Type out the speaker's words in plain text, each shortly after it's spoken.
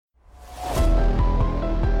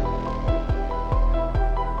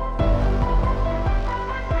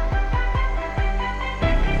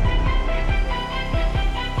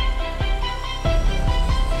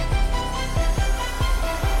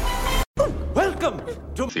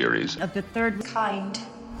Welcome to Theories of the Third Kind.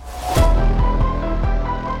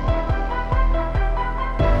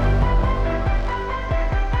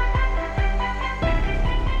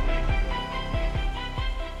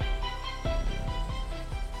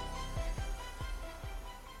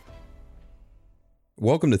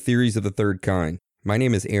 Welcome to Theories of the Third Kind. My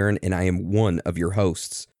name is Aaron, and I am one of your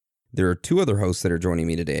hosts. There are two other hosts that are joining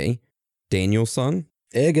me today, Daniel Sung.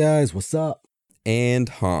 Hey guys, what's up? And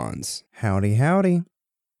Hans. Howdy, howdy.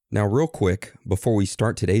 Now, real quick, before we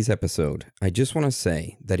start today's episode, I just want to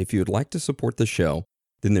say that if you would like to support the show,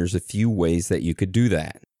 then there's a few ways that you could do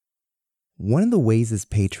that. One of the ways is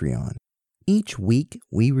Patreon. Each week,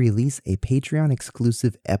 we release a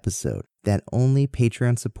Patreon-exclusive episode that only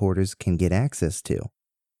Patreon supporters can get access to.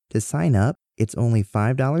 To sign up, it's only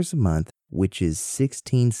 $5 a month, which is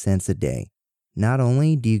 16 cents a day. Not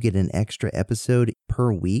only do you get an extra episode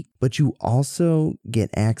per week, but you also get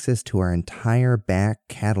access to our entire back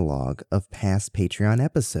catalog of past Patreon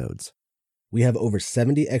episodes. We have over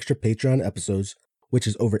 70 extra Patreon episodes, which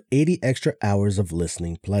is over 80 extra hours of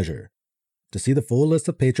listening pleasure. To see the full list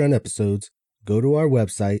of Patreon episodes, go to our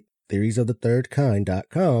website,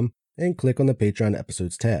 theoriesofthethirdkind.com, and click on the Patreon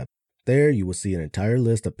episodes tab. There you will see an entire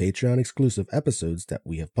list of Patreon exclusive episodes that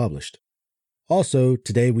we have published. Also,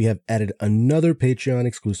 today we have added another Patreon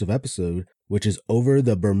exclusive episode, which is over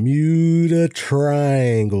the Bermuda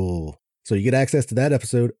Triangle. So you get access to that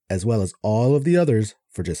episode as well as all of the others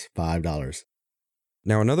for just $5.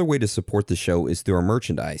 Now, another way to support the show is through our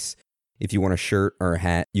merchandise. If you want a shirt or a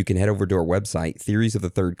hat, you can head over to our website,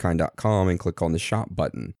 theoriesofthethirdkind.com, and click on the shop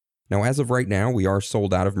button. Now, as of right now, we are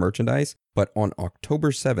sold out of merchandise, but on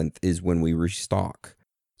October 7th is when we restock.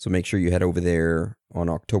 So make sure you head over there on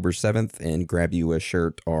October 7th and grab you a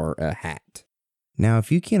shirt or a hat. Now,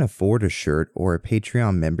 if you can't afford a shirt or a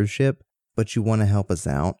Patreon membership, but you want to help us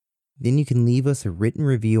out, then you can leave us a written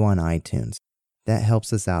review on iTunes. That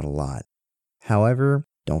helps us out a lot. However,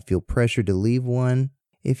 don't feel pressured to leave one.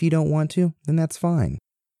 If you don't want to, then that's fine.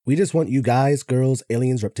 We just want you guys, girls,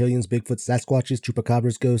 aliens, reptilians, Bigfoot, Sasquatches,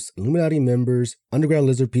 Chupacabras, ghosts, Illuminati members, underground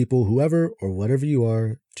lizard people, whoever or whatever you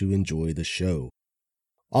are, to enjoy the show.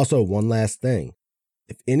 Also, one last thing.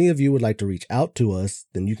 If any of you would like to reach out to us,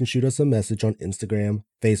 then you can shoot us a message on Instagram,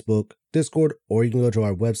 Facebook, Discord, or you can go to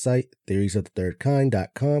our website,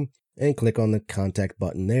 theoriesofthethirdkind.com, and click on the contact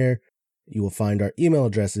button there. You will find our email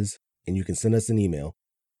addresses, and you can send us an email.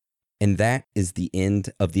 And that is the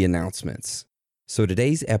end of the announcements. So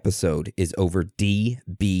today's episode is over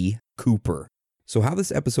D.B. Cooper. So how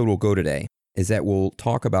this episode will go today is that we'll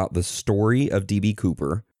talk about the story of D.B.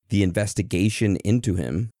 Cooper, the investigation into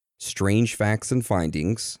him, strange facts and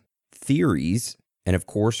findings, theories, and of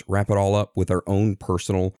course, wrap it all up with our own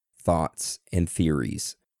personal thoughts and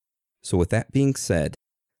theories. So with that being said,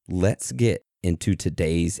 let's get into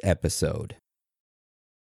today's episode.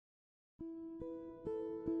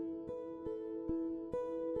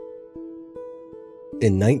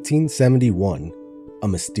 In 1971, a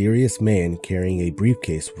mysterious man carrying a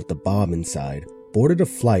briefcase with a bomb inside boarded a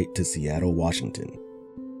flight to Seattle, Washington.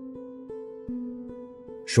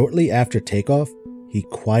 Shortly after takeoff, he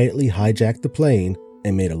quietly hijacked the plane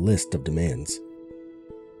and made a list of demands.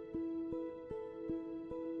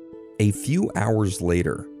 A few hours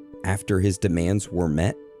later, after his demands were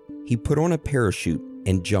met, he put on a parachute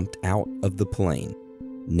and jumped out of the plane,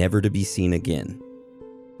 never to be seen again.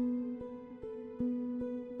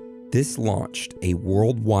 This launched a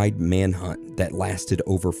worldwide manhunt that lasted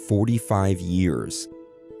over 45 years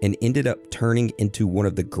and ended up turning into one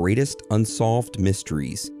of the greatest unsolved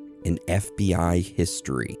mysteries in FBI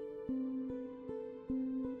history.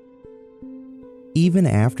 Even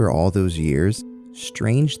after all those years,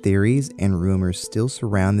 strange theories and rumors still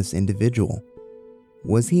surround this individual.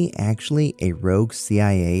 Was he actually a rogue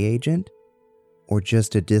CIA agent? Or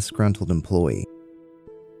just a disgruntled employee?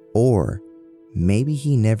 Or maybe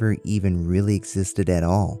he never even really existed at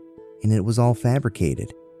all, and it was all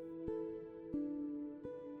fabricated.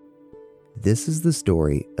 This is the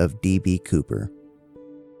story of D.B. Cooper.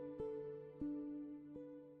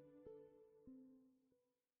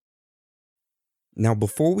 Now,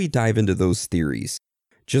 before we dive into those theories,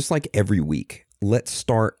 just like every week, let's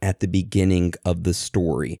start at the beginning of the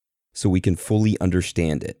story so we can fully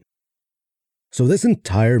understand it. So this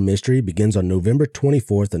entire mystery begins on November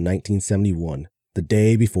 24th of 1971, the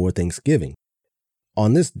day before Thanksgiving.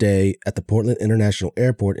 On this day, at the Portland International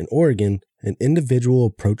Airport in Oregon, an individual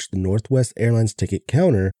approached the Northwest Airlines ticket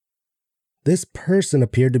counter. This person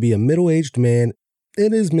appeared to be a middle-aged man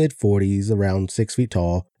in his mid-40s, around 6 feet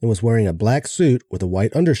tall, and was wearing a black suit with a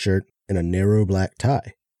white undershirt and a narrow black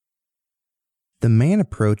tie. The man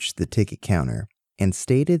approached the ticket counter and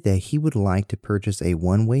stated that he would like to purchase a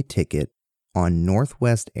one-way ticket on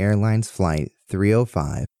Northwest Airlines Flight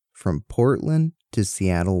 305 from Portland to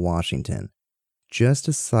Seattle, Washington. Just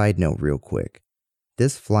a side note real quick.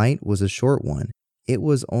 This flight was a short one. It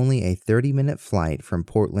was only a 30-minute flight from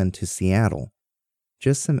Portland to Seattle.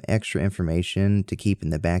 Just some extra information to keep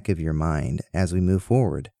in the back of your mind as we move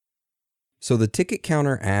forward. So the ticket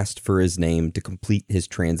counter asked for his name to complete his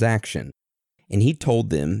transaction, and he told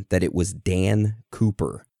them that it was Dan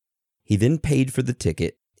Cooper. He then paid for the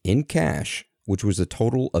ticket in cash, which was a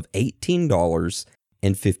total of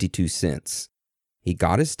 $18.52. He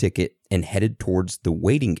got his ticket and headed towards the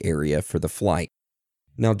waiting area for the flight.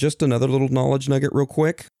 Now, just another little knowledge nugget real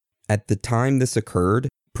quick. At the time this occurred,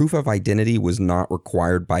 proof of identity was not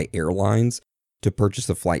required by airlines to purchase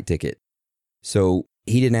a flight ticket. So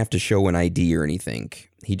he didn't have to show an ID or anything.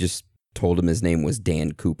 He just told him his name was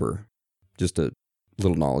Dan Cooper. Just a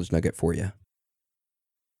little knowledge nugget for you.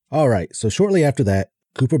 All right, so shortly after that,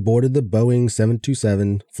 Cooper boarded the Boeing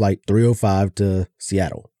 727 Flight 305 to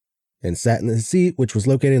Seattle and sat in his seat, which was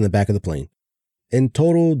located in the back of the plane. In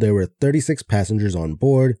total, there were 36 passengers on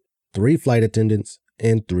board, 3 flight attendants,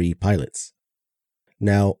 and 3 pilots.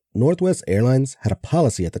 Now, Northwest Airlines had a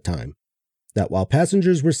policy at the time that while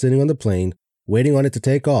passengers were sitting on the plane, waiting on it to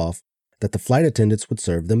take off, that the flight attendants would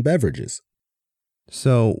serve them beverages.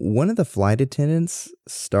 So one of the flight attendants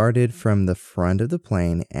started from the front of the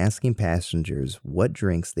plane asking passengers what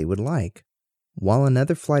drinks they would like, while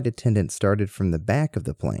another flight attendant started from the back of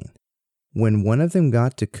the plane. When one of them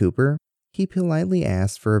got to Cooper, he politely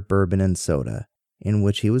asked for a bourbon and soda, in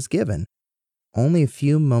which he was given. Only a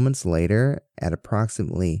few moments later, at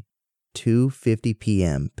approximately 2:50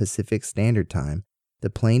 p.m. Pacific Standard Time, the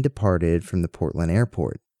plane departed from the Portland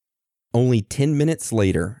airport. Only 10 minutes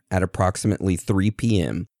later, at approximately 3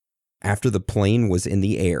 p.m., after the plane was in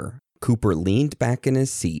the air, Cooper leaned back in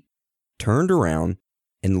his seat, turned around,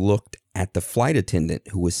 and looked at the flight attendant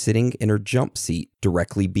who was sitting in her jump seat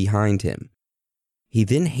directly behind him. He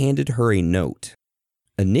then handed her a note.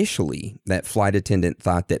 Initially, that flight attendant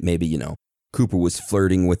thought that maybe, Cooper was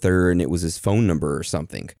flirting with her and it was his phone number or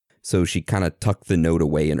something, so she kind of tucked the note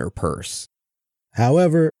away in her purse.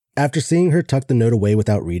 However, after seeing her tuck the note away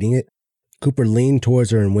without reading it, Cooper leaned towards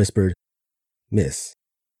her and whispered, "Miss,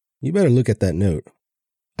 you better look at that note.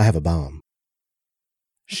 I have a bomb."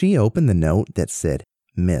 She opened the note that said,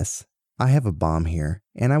 "Miss, I have a bomb here,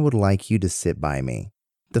 and I would like you to sit by me."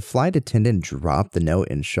 The flight attendant dropped the note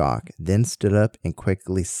in shock, then stood up and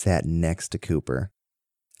quickly sat next to Cooper.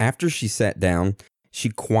 After she sat down, she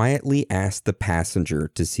quietly asked the passenger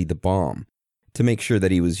to see the bomb, to make sure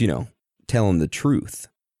that he was, telling the truth.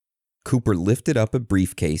 Cooper lifted up a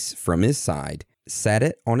briefcase from his side, sat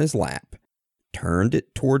it on his lap, turned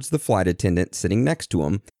it towards the flight attendant sitting next to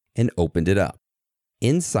him, and opened it up.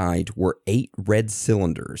 Inside were 8 red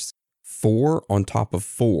cylinders, 4 on top of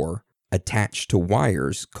 4, attached to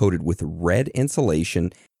wires coated with red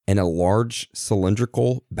insulation and a large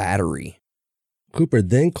cylindrical battery. Cooper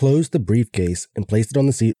then closed the briefcase and placed it on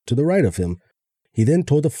the seat to the right of him. He then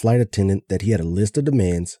told the flight attendant that he had a list of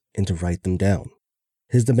demands and to write them down.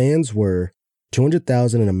 His demands were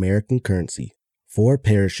 $200,000 in American currency, 4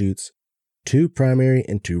 parachutes, 2 primary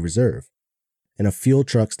and 2 reserve, and a fuel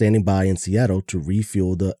truck standing by in Seattle to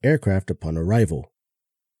refuel the aircraft upon arrival.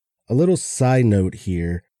 A little side note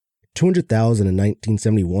here, $200,000 in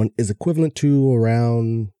 1971 is equivalent to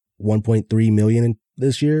around $1.3 million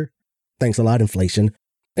this year. Thanks a lot, inflation.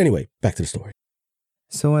 Anyway, back to the story.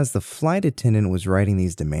 So as the flight attendant was writing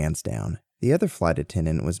these demands down, the other flight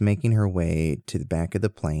attendant was making her way to the back of the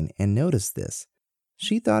plane and noticed this.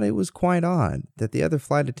 She thought it was quite odd that the other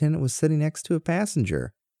flight attendant was sitting next to a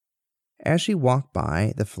passenger. As she walked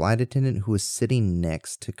by, the flight attendant who was sitting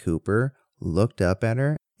next to Cooper looked up at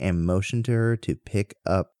her and motioned to her to pick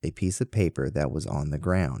up a piece of paper that was on the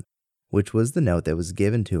ground, which was the note that was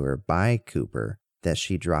given to her by Cooper that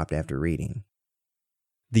she dropped after reading.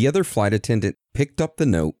 The other flight attendant picked up the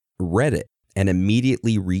note, read it, and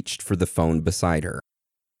immediately reached for the phone beside her.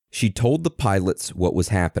 She told the pilots what was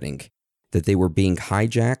happening, that they were being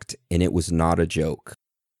hijacked and it was not a joke.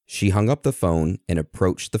 She hung up the phone and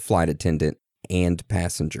approached the flight attendant and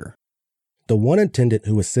passenger. The one attendant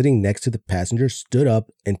who was sitting next to the passenger stood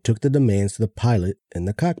up and took the demands to the pilot in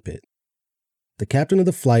the cockpit. The captain of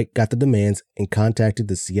the flight got the demands and contacted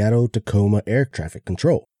the Seattle-Tacoma Air Traffic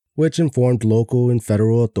Control, which informed local and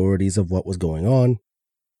federal authorities of what was going on.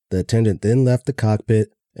 The attendant then left the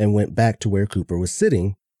cockpit and went back to where Cooper was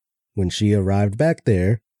sitting. When she arrived back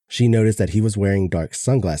there, she noticed that he was wearing dark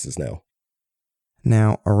sunglasses now.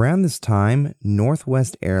 Now, around this time,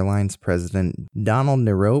 Northwest Airlines President Donald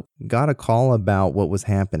Nerope got a call about what was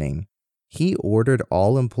happening. He ordered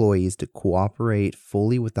all employees to cooperate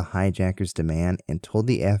fully with the hijackers' demand and told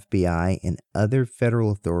the FBI and other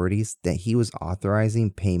federal authorities that he was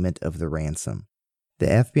authorizing payment of the ransom. The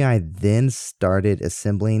FBI then started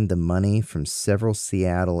assembling the money from several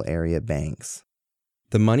Seattle area banks.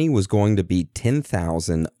 The money was going to be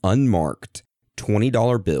 10,000 unmarked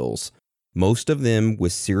 $20 bills, most of them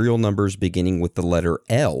with serial numbers beginning with the letter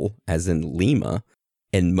L, as in Lima,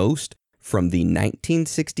 and most from the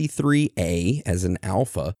 1963A, as in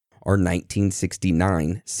Alpha, or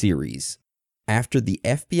 1969 series. After the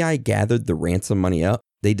FBI gathered the ransom money up,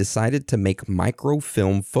 they decided to make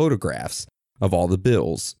microfilm photographs of all the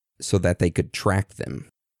bills so that they could track them.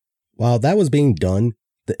 While that was being done,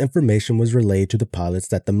 the information was relayed to the pilots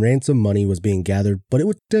that the ransom money was being gathered, but it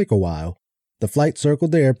would take a while. The flight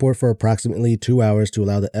circled the airport for approximately 2 hours to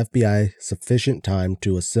allow the FBI sufficient time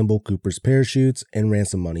to assemble Cooper's parachutes and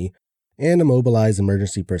ransom money and to mobilize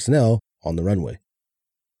emergency personnel on the runway.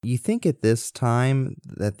 You think at this time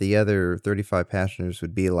that the other 35 passengers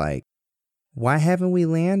would be like, why haven't we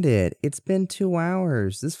landed? It's been 2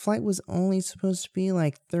 hours. This flight was only supposed to be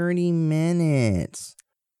like 30 minutes.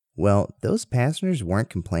 Well, those passengers weren't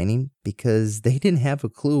complaining because they didn't have a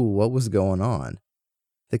clue what was going on.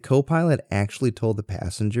 The co-pilot actually told the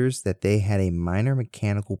passengers that they had a minor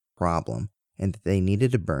mechanical problem and that they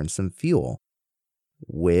needed to burn some fuel,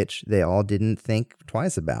 which they all didn't think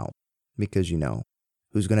twice about because,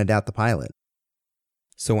 who's going to doubt the pilot?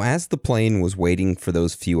 So as the plane was waiting for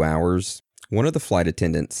those few hours, one of the flight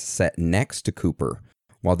attendants sat next to Cooper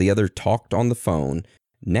while the other talked on the phone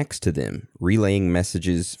next to them, relaying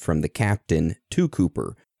messages from the captain to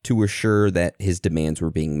Cooper to assure that his demands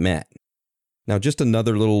were being met. Now, just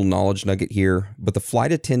another little knowledge nugget here, but the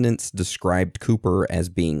flight attendants described Cooper as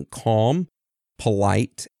being calm,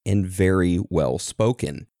 polite, and very well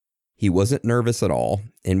spoken. He wasn't nervous at all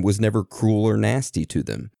and was never cruel or nasty to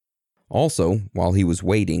them. Also, while he was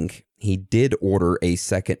waiting, he did order a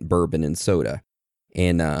second bourbon and soda,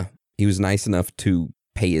 and he was nice enough to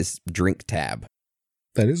pay his drink tab.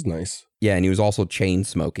 That is nice. Yeah, and he was also chain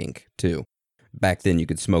smoking, too. Back then, you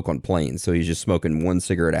could smoke on planes, so he's just smoking one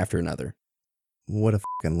cigarette after another. What a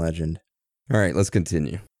fucking legend. All right, let's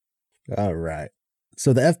continue. All right.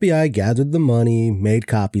 So the FBI gathered the money, made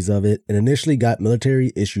copies of it, and initially got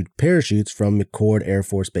military-issued parachutes from McChord Air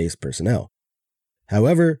Force Base personnel.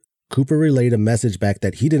 However, Cooper relayed a message back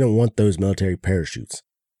that he didn't want those military parachutes,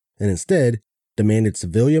 and instead demanded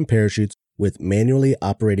civilian parachutes with manually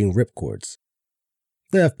operating ripcords.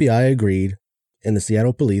 The FBI agreed, and the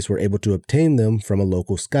Seattle police were able to obtain them from a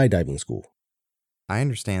local skydiving school. I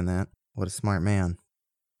understand that. What a smart man.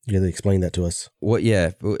 You gotta explain that to us.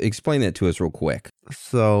 Explain that to us real quick.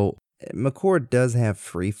 So, McChord does have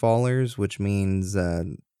free fallers, which means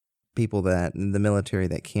people that in the military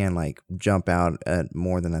that can jump out at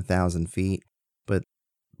more than 1,000 feet. But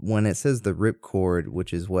when it says the ripcord,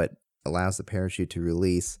 which is what allows the parachute to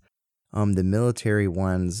release, the military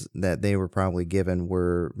ones that they were probably given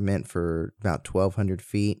were meant for about 1,200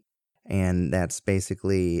 feet. And that's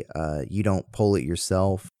basically, you don't pull it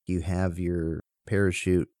yourself. You have your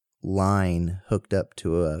parachute line hooked up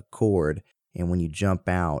to a cord. And when you jump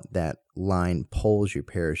out, that line pulls your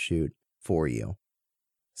parachute for you.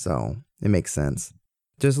 So it makes sense.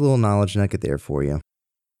 Just a little knowledge nugget there for you.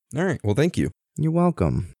 All right. Well, thank you. You're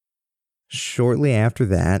welcome. Shortly after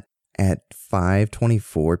that, at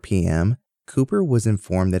 5:24 p.m., Cooper was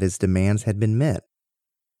informed that his demands had been met.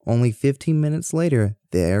 Only 15 minutes later,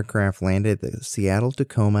 the aircraft landed at the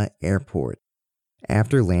Seattle-Tacoma Airport.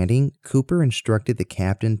 After landing, Cooper instructed the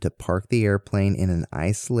captain to park the airplane in an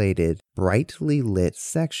isolated, brightly lit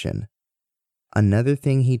section. Another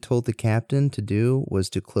thing he told the captain to do was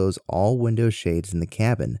to close all window shades in the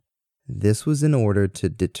cabin. This was in order to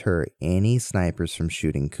deter any snipers from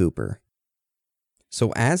shooting Cooper.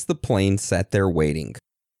 So as the plane sat there waiting,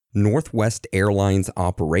 Northwest Airlines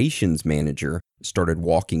operations manager started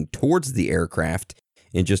walking towards the aircraft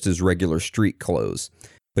in just his regular street clothes,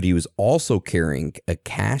 but he was also carrying a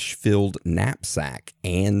cash-filled knapsack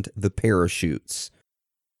and the parachutes.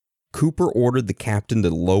 Cooper ordered the captain to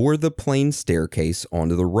lower the plane staircase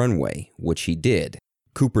onto the runway, which he did.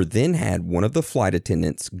 Cooper then had one of the flight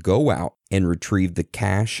attendants go out and retrieve the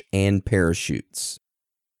cash and parachutes.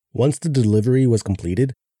 Once the delivery was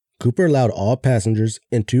completed, Cooper allowed all passengers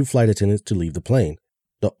and 2 flight attendants to leave the plane.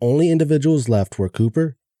 The only individuals left were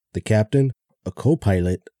Cooper, the captain, a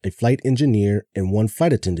co-pilot, a flight engineer, and 1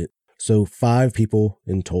 flight attendant, so 5 people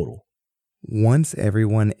in total. Once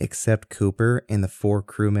everyone except Cooper and the 4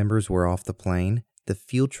 crew members were off the plane, the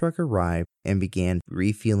fuel truck arrived and began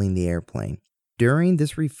refueling the airplane. During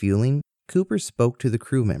this refueling, Cooper spoke to the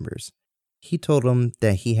crew members. He told them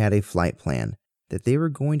that he had a flight plan, that they were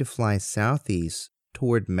going to fly southeast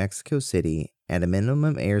toward Mexico City at a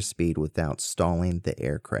minimum airspeed without stalling the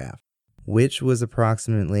aircraft, which was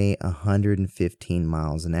approximately 115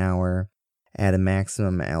 miles an hour at a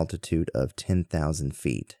maximum altitude of 10,000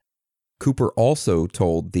 feet. Cooper also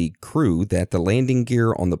told the crew that the landing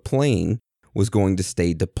gear on the plane was going to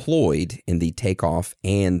stay deployed in the takeoff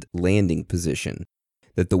and landing position,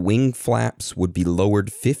 that the wing flaps would be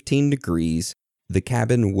lowered 15 degrees, the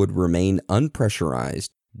cabin would remain unpressurized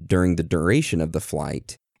during the duration of the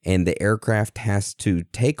flight, and the aircraft has to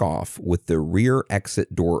take off with the rear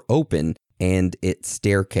exit door open and its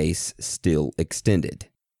staircase still extended.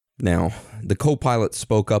 Now, the co-pilot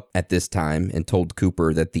spoke up at this time and told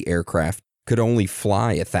Cooper that the aircraft could only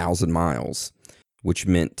fly 1,000 miles, which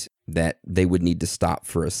meant that they would need to stop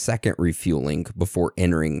for a second refueling before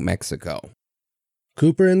entering Mexico.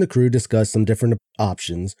 Cooper and the crew discussed some different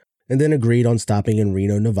options and then agreed on stopping in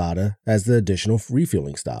Reno, Nevada as the additional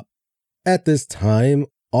refueling stop. At this time,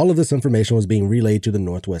 all of this information was being relayed to the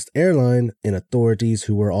Northwest Airline and authorities,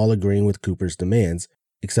 who were all agreeing with Cooper's demands,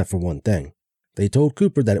 except for one thing. They told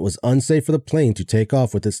Cooper that it was unsafe for the plane to take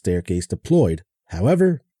off with its staircase deployed.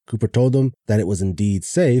 However, Cooper told them that it was indeed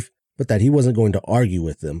safe, but that he wasn't going to argue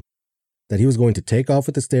with them, that he was going to take off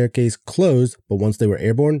with the staircase closed, but once they were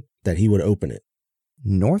airborne, that he would open it.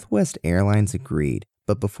 Northwest Airlines agreed,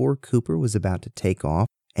 but before Cooper was about to take off,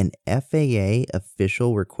 an FAA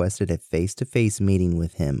official requested a face-to-face meeting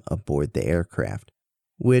with him aboard the aircraft,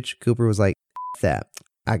 which Cooper was like, "That,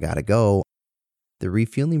 I gotta go." The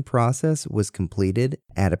refueling process was completed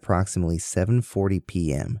at approximately 7:40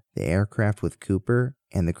 p.m. The aircraft with Cooper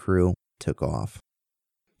and the crew took off.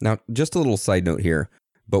 Now, just a little side note here,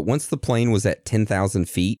 but once the plane was at 10,000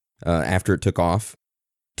 feet after it took off,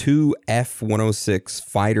 2 F-106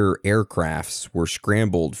 fighter aircrafts were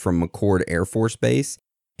scrambled from McChord Air Force Base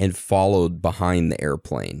and followed behind the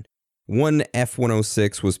airplane. One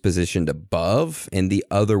F-106 was positioned above and the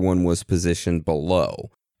other one was positioned below.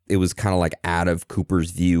 It was kind of like out of Cooper's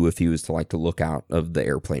view if he was to look out of the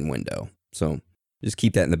airplane window. So just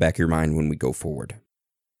keep that in the back of your mind when we go forward.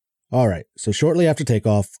 All right, so shortly after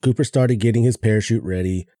takeoff, Cooper started getting his parachute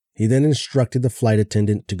ready. He then instructed the flight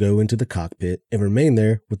attendant to go into the cockpit and remain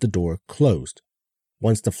there with the door closed.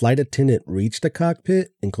 Once the flight attendant reached the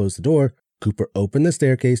cockpit and closed the door, Cooper opened the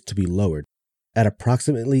staircase to be lowered. At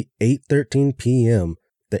approximately 8:13 p.m.,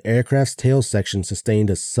 the aircraft's tail section sustained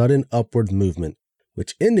a sudden upward movement,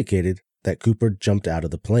 which indicated that Cooper jumped out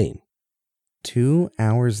of the plane. 2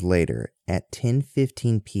 hours later, at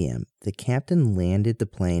 10:15 p.m., the captain landed the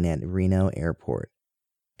plane at Reno Airport.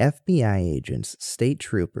 FBI agents, state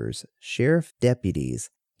troopers, sheriff deputies,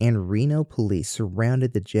 and Reno police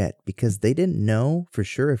surrounded the jet because they didn't know for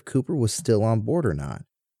sure if Cooper was still on board or not.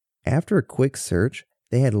 After a quick search,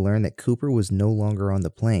 they had learned that Cooper was no longer on the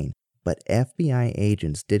plane, but FBI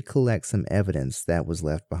agents did collect some evidence that was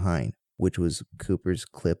left behind, which was Cooper's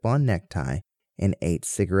clip-on necktie and 8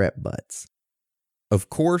 cigarette butts. Of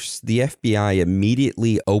course, the FBI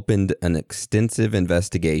immediately opened an extensive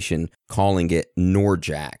investigation, calling it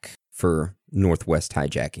NORJAC for Northwest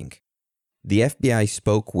hijacking. The FBI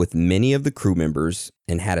spoke with many of the crew members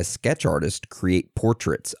and had a sketch artist create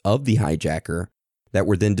portraits of the hijacker that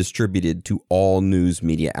were then distributed to all news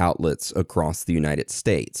media outlets across the United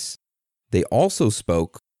States. They also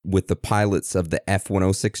spoke with the pilots of the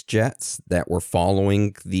F-106 jets that were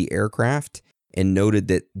following the aircraft and noted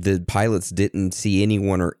that the pilots didn't see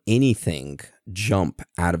anyone or anything jump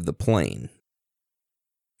out of the plane.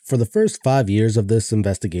 For the first 5 years of this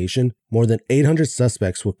investigation, more than 800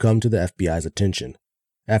 suspects would come to the FBI's attention.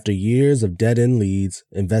 After years of dead-end leads,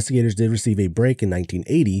 investigators did receive a break in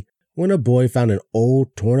 1980 when a boy found an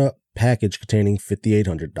old, torn-up package containing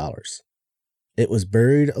 $5,800. It was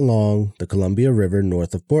buried along the Columbia River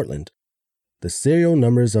north of Portland. The serial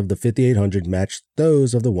numbers of the 5800 matched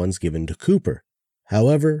those of the ones given to Cooper.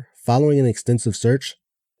 However, following an extensive search,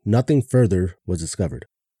 nothing further was discovered.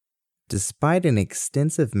 Despite an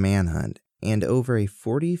extensive manhunt and over a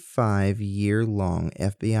 45-year-long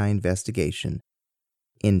FBI investigation,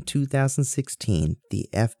 in 2016, the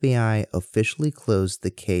FBI officially closed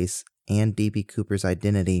the case and D.B. Cooper's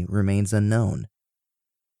identity remains unknown.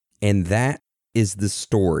 And that is the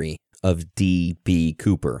story of D.B.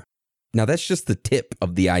 Cooper. Now, that's just the tip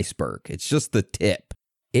of the iceberg. It's just the tip.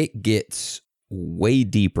 It gets way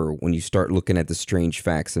deeper when you start looking at the strange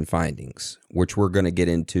facts and findings, which we're going to get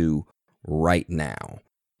into right now.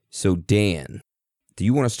 So, Dan, do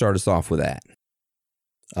you want to start us off with that?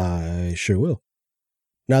 I sure will.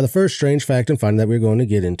 Now, the first strange fact and finding that we're going to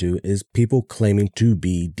get into is people claiming to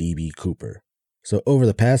be D.B. Cooper. So over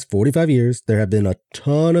the past 45 years, there have been a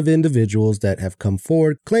ton of individuals that have come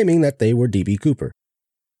forward claiming that they were D.B. Cooper,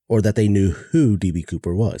 or that they knew who D.B.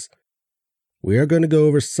 Cooper was. We are going to go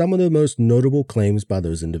over some of the most notable claims by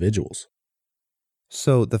those individuals.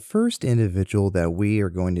 So the first individual that we are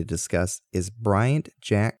going to discuss is Bryant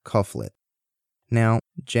Jack Cufflet. Now,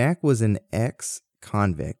 Jack was an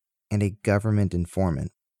ex-convict and a government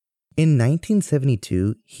informant. In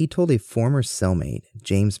 1972, he told a former cellmate,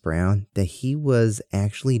 James Brown, that he was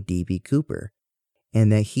actually D.B. Cooper and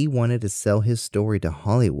that he wanted to sell his story to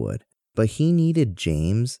Hollywood, but he needed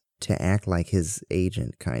James to act like his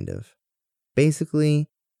agent, kind of. Basically,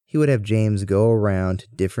 he would have James go around to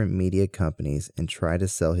different media companies and try to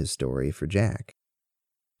sell his story for Jack.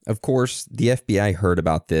 Of course, the FBI heard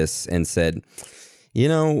about this and said, you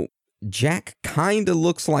know, Jack kind of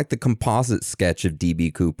looks like the composite sketch of D.B.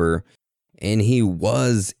 Cooper, and he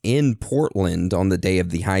was in Portland on the day of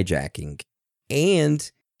the hijacking,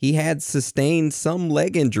 and he had sustained some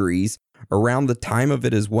leg injuries around the time of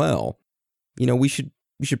it as well. You know, we should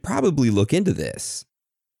probably look into this.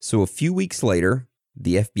 So a few weeks later,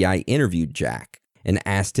 the FBI interviewed Jack and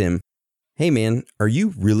asked him, hey man, are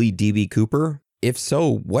you really D.B. Cooper? If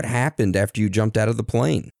so, what happened after you jumped out of the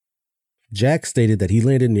plane? Jack stated that he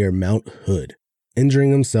landed near Mount Hood,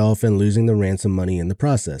 injuring himself and losing the ransom money in the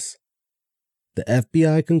process. The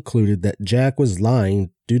FBI concluded that Jack was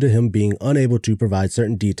lying due to him being unable to provide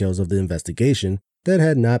certain details of the investigation that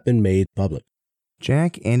had not been made public.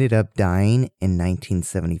 Jack ended up dying in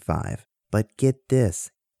 1975. But get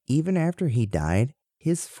this, even after he died,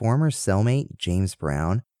 his former cellmate, James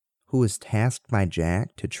Brown, who was tasked by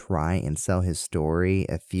Jack to try and sell his story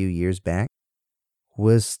a few years back,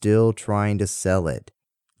 was still trying to sell it,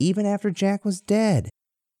 even after Jack was dead.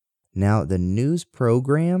 Now, the news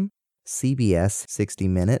program, CBS 60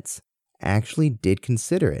 Minutes, actually did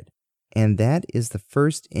consider it, and that is the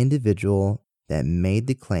first individual that made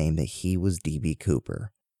the claim that he was D.B.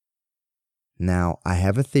 Cooper. Now, I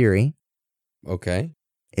have a theory. Okay.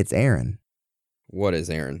 It's Aaron. What is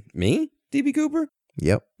Aaron? Me? D.B. Cooper?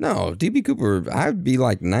 Yep. No, D.B. Cooper, I'd be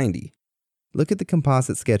like 90. Look at the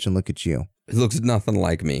composite sketch and look at you. It looks nothing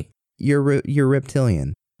like me. You're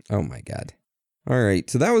reptilian. Oh my God. All right,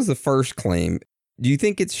 so that was the first claim. Do you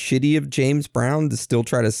think it's shitty of James Brown to still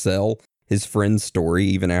try to sell his friend's story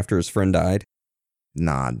even after his friend died?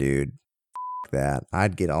 Nah, dude. F that.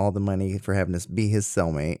 I'd get all the money for having to be his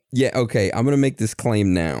cellmate. Yeah, okay, I'm going to make this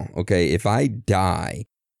claim now. Okay, if I die,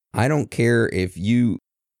 I don't care if you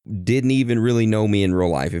didn't even really know me in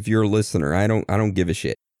real life. If you're a listener, I don't give a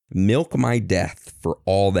shit. Milk my death for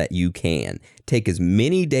all that you can. Take as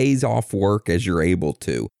many days off work as you're able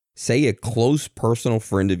to. Say a close personal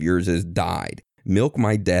friend of yours has died. Milk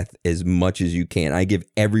my death as much as you can. I give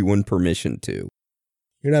everyone permission to.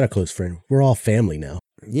 You're not a close friend. We're all family now.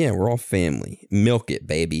 Yeah, we're all family. Milk it,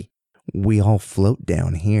 baby. We all float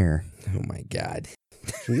down here. Oh my God.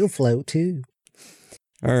 You'll float too.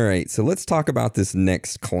 All right, so let's talk about this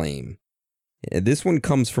next claim. This one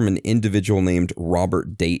comes from an individual named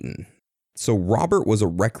Robert Dayton. So Robert was a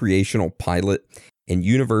recreational pilot and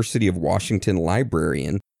University of Washington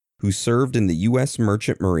librarian who served in the U.S.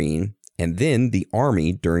 Merchant Marine and then the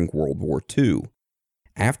Army during World War II.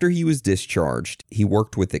 After he was discharged, he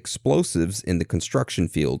worked with explosives in the construction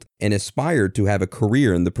field and aspired to have a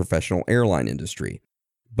career in the professional airline industry,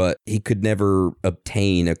 but he could never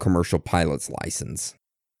obtain a commercial pilot's license.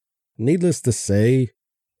 Needless to say,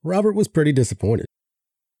 Robert was pretty disappointed.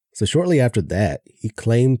 So shortly after that, he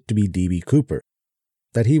claimed to be D.B. Cooper,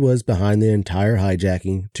 that he was behind the entire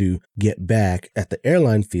hijacking to get back at the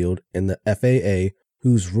airline field and the FAA,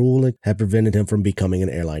 whose ruling had prevented him from becoming an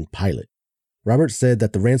airline pilot. Robert said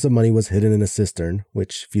that the ransom money was hidden in a cistern,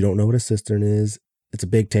 which, if you don't know what a cistern is, it's a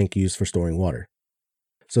big tank used for storing water.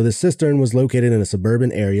 So the cistern was located in a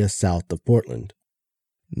suburban area south of Portland.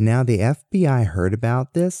 Now, the FBI heard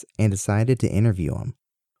about this and decided to interview him.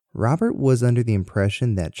 Robert was under the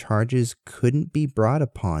impression that charges couldn't be brought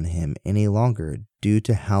upon him any longer due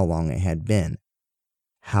to how long it had been.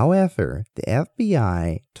 However, the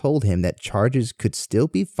FBI told him that charges could still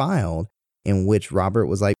be filed, in which Robert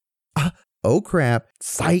was like, oh crap,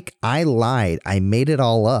 psych, I lied, I made it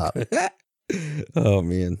all up. Oh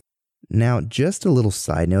man. Now, just a little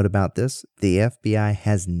side note about this, the FBI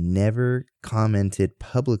has never commented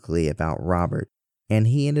publicly about Robert, and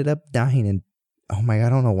he ended up dying in, oh my God, I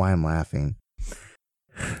don't know why I'm laughing.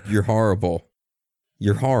 You're horrible.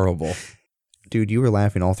 You're horrible. Dude, you were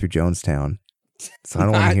laughing all through Jonestown. So I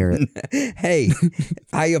don't want to hear it. Hey,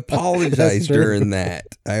 I apologized during that.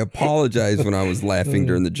 I apologized when I was laughing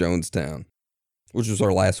during the Jonestown, which was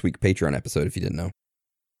our last week Patreon episode, if you didn't know.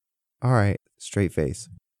 All right, straight face.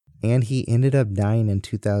 And he ended up dying in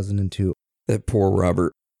 2002. That poor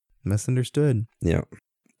Robert. Misunderstood. Yeah.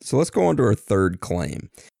 So let's go on to our third claim,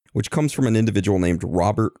 which comes from an individual named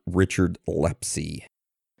Robert Richard Lepsey.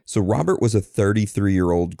 So Robert was a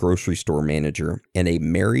 33-year-old grocery store manager and a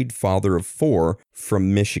married father of 4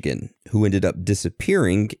 from Michigan who ended up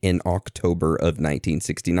disappearing in October of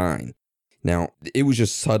 1969. Now, it was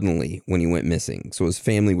just suddenly when he went missing. So his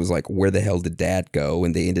family was like, where the hell did dad go?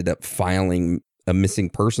 And they ended up filing a missing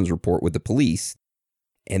persons report with the police.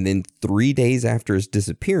 And then 3 days after his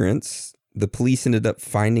disappearance, the police ended up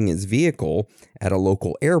finding his vehicle at a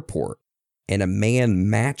local airport. And a man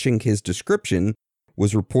matching his description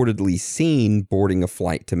was reportedly seen boarding a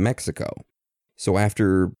flight to Mexico. So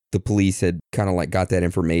after the police had kind of like got that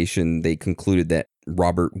information, they concluded that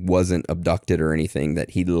Robert wasn't abducted or anything,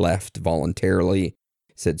 that he left voluntarily,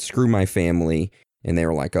 said, screw my family. And they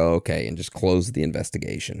were like, oh, okay, and just closed the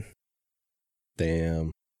investigation.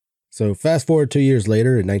 Damn. So fast forward 2 years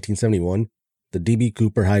later in 1971, the D.B.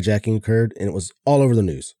 Cooper hijacking occurred and it was all over the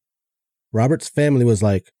news. Robert's family was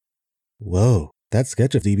like, whoa, that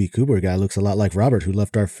sketch of D.B. Cooper guy looks a lot like Robert who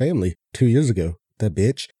left our family 2 years ago, that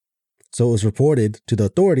bitch. So it was reported to the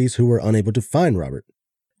authorities who were unable to find Robert.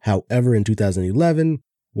 However, in 2011,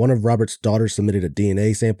 one of Robert's daughters submitted a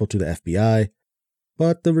DNA sample to the FBI,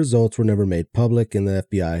 but the results were never made public and the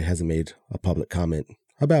FBI hasn't made a public comment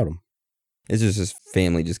about him. It's just his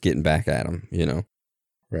family just getting back at him, you know?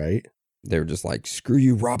 Right? They were just like, screw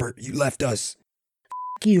you, Robert, you left us.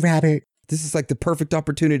 F*** you, Robert. This is like the perfect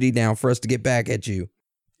opportunity now for us to get back at you.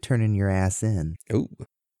 Turning your ass in. Oh.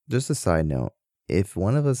 Just a side note. If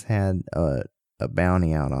one of us had a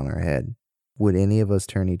bounty out on our head, would any of us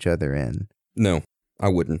turn each other in? No, I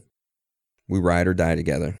wouldn't. We ride or die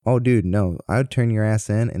together. Oh, dude, no. I would turn your ass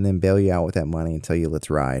in and then bail you out with that money and tell you let's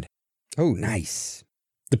ride. Oh, nice.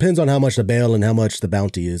 Depends on how much the bail and how much the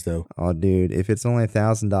bounty is, though. Oh, dude, if it's only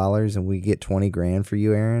 $1,000 and we get 20 grand for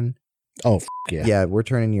you, Aaron. Oh, yeah. Yeah, we're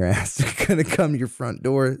turning your ass. Gonna come to your front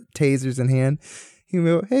door, tasers in hand. You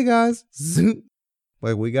go, hey guys, zoom.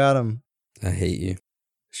 Like, we got him. I hate you.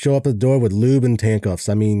 Show up at the door with lube and handcuffs.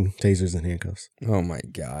 I mean, tasers and handcuffs. Oh my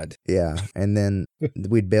God. Yeah. And then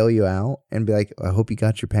we'd bail you out and be like, I hope you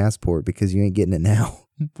got your passport because you ain't getting it now.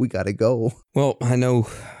 We got to go. Well, I know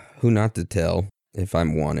who not to tell if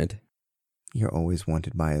I'm wanted. You're always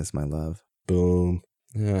wanted by us, my love. Boom.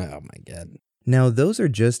 Oh my God. Now, those are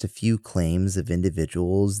just a few claims of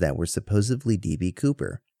individuals that were supposedly D.B.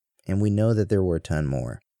 Cooper. And we know that there were a ton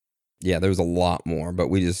more. Yeah, there was a lot more, but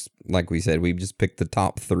we just, like we said, we just picked the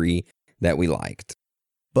top 3 that we liked.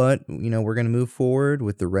 But, we're going to move forward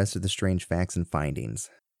with the rest of the strange facts and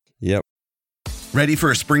findings. Yep. Ready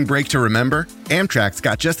for a spring break to remember? Amtrak's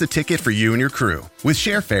got just the ticket for you and your crew. With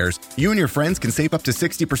Share Fares, you and your friends can save up to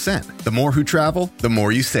 60%. The more who travel, the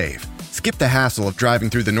more you save. Skip the hassle of driving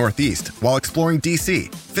through the Northeast while exploring D.C.,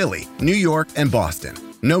 Philly, New York, and Boston.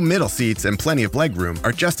 No middle seats and plenty of legroom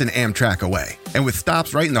are just an Amtrak away. And with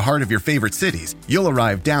stops right in the heart of your favorite cities, you'll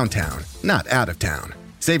arrive downtown, not out of town.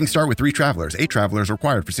 Savings start with 3 travelers. 8 travelers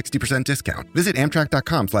required for 60% discount. Visit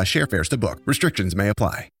Amtrak.com/sharefares to book. Restrictions may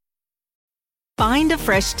apply. Find a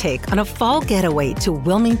fresh take on a fall getaway to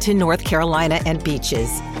Wilmington, North Carolina and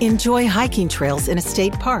beaches. Enjoy hiking trails in a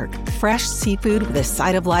state park, fresh seafood with a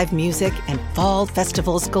side of live music, and fall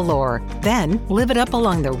festivals galore. Then live it up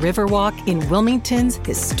along the Riverwalk in Wilmington's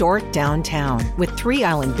historic downtown. With 3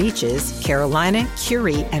 island beaches, Carolina,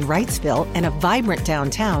 Curie, and Wrightsville, and a vibrant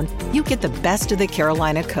downtown, you get the best of the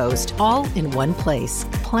Carolina coast all in one place.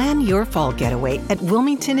 Plan your fall getaway at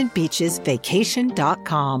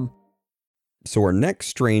WilmingtonandBeachesVacation.com. So our next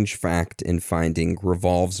strange fact and finding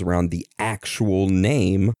revolves around the actual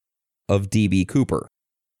name of D.B. Cooper.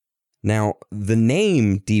 Now, the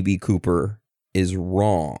name D.B. Cooper is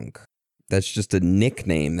wrong. That's just a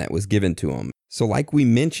nickname that was given to him. So like we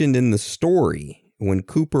mentioned in the story, when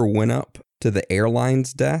Cooper went up to the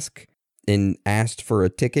airline's desk and asked for a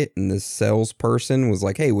ticket and the salesperson was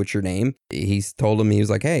like, hey, what's your name? He told him, he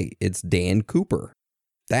was like, hey, it's Dan Cooper.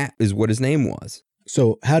 That is what his name was.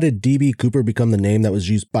 So how did D.B. Cooper become the name that was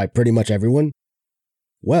used by pretty much everyone?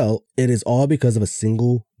 Well, it is all because of a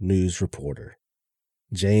single news reporter.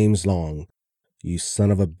 James Long, you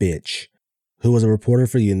son of a bitch, who was a reporter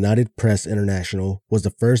for United Press International, was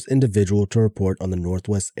the first individual to report on the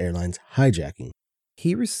Northwest Airlines hijacking.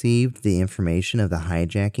 He received the information of the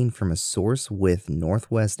hijacking from a source with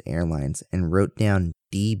Northwest Airlines and wrote down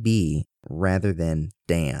DB rather than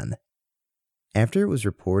Dan. After it was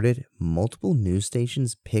reported, multiple news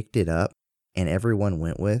stations picked it up and everyone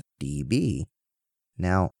went with DB.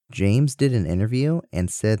 Now, James did an interview and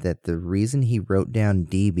said that the reason he wrote down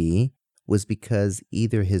DB was because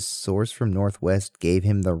either his source from Northwest gave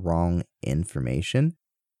him the wrong information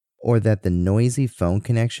or that the noisy phone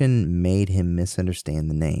connection made him misunderstand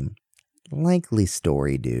the name. Likely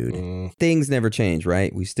story, dude. Things never change,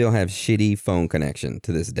 right? We still have shitty phone connection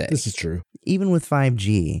to this day. This is true. Even with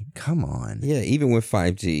 5G, come on. Yeah, even with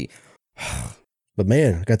 5G. But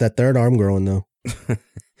man, I got that third arm growing though.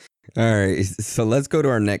 All right, so let's go to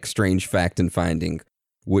our next strange fact and finding,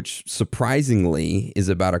 which surprisingly is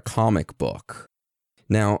about a comic book.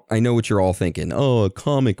 Now, I know what you're all thinking. Oh, a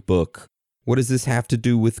comic book. What does this have to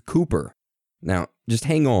do with Cooper? Now, just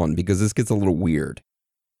hang on because this gets a little weird.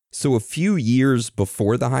 So a few years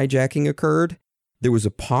before the hijacking occurred, there was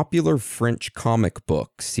a popular French comic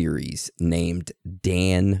book series named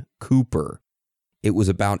Dan Cooper. It was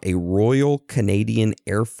about a Royal Canadian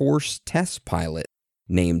Air Force test pilot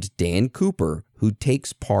named Dan Cooper who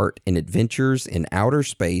takes part in adventures in outer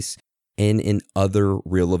space and in other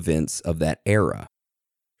real events of that era.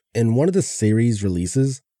 In one of the series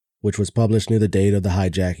releases, which was published near the date of the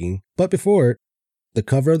hijacking, but before it, the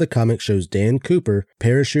cover of the comic shows Dan Cooper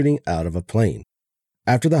parachuting out of a plane.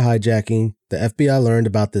 After the hijacking, the FBI learned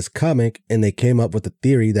about this comic and they came up with the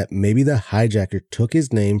theory that maybe the hijacker took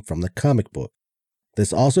his name from the comic book.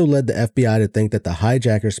 This also led the FBI to think that the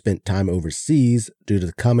hijacker spent time overseas due to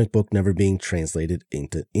the comic book never being translated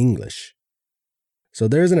into English. So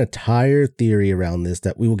there's an entire theory around this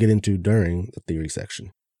that we will get into during the theory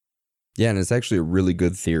section. Yeah, and it's actually a really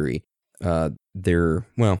good theory.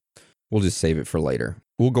 We'll just save it for later.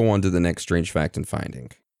 We'll go on to the next strange fact and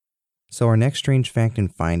finding. So our next strange fact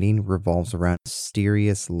and finding revolves around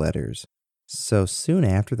mysterious letters. So soon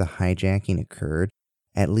after the hijacking occurred,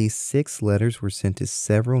 at least 6 letters were sent to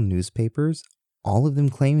several newspapers, all of them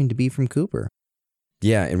claiming to be from Cooper.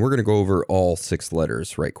 Yeah, and we're going to go over all 6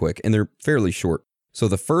 letters right quick, and they're fairly short. So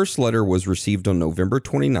the first letter was received on November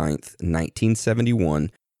 29th,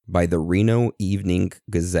 1971 by the Reno Evening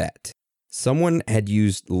Gazette. Someone had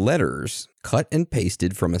used letters cut and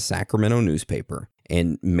pasted from a Sacramento newspaper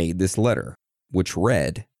and made this letter, which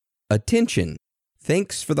read, "Attention,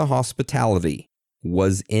 thanks for the hospitality,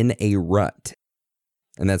 was in a rut."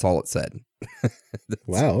 And that's all it said.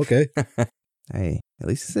 Wow, okay. Hey, at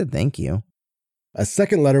least it said thank you. A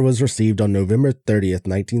second letter was received on November 30th,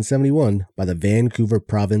 1971 by the Vancouver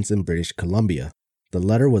province in British Columbia. The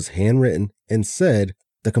letter was handwritten and said,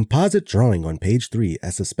 "The composite drawing on page 3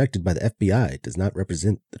 as suspected by the FBI does not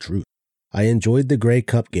represent the truth. I enjoyed the Grey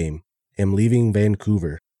Cup game. Am leaving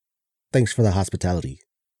Vancouver. Thanks for the hospitality.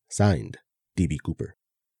 Signed, DB Cooper."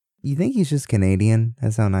 You think he's just Canadian?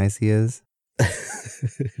 That's how nice he is.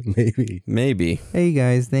 Maybe. Hey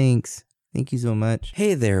guys, thanks. Thank you so much.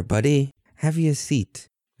 Hey there, buddy. Have you a seat?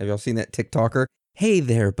 Have y'all seen that TikToker? Hey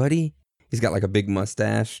there, buddy. He's got like a big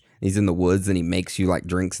mustache. He's in the woods and he makes you like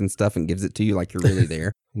drinks and stuff and gives it to you like you're really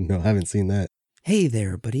there. No, I haven't seen that. Hey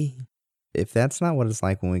there, buddy. If that's not what it's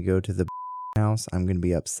like when we go to the house, I'm going to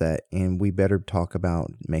be upset. And we better talk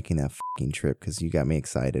about making that fucking trip because you got me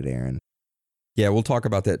excited, Aaron. Yeah, we'll talk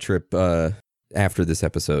about that trip after this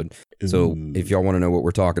episode. So Ooh. if y'all want to know what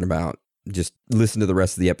we're talking about, just listen to the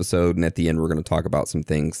rest of the episode. And at the end, we're going to talk about some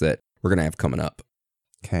things that we're going to have coming up.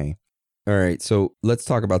 Okay. All right. So let's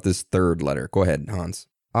talk about this third letter. Go ahead, Hans.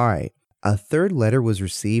 All right. A third letter was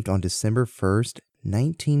received on December 1st,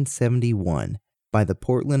 1971 by the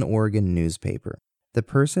Portland, Oregon newspaper. The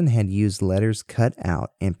person had used letters cut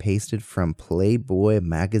out and pasted from Playboy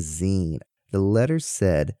magazine. The letter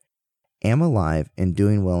said, "Am alive and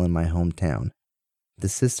doing well in my hometown. The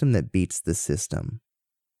system that beats the system."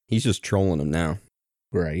 He's just trolling him now.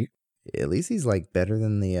 Right. At least he's like better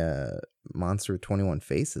than the Monster 21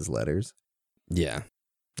 Faces letters. Yeah,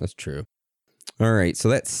 that's true. All right. So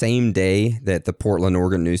that same day that the Portland,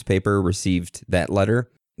 Oregon newspaper received that letter,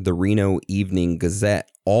 the Reno Evening Gazette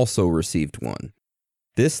also received one.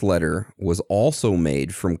 This letter was also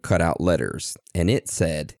made from cutout letters, and it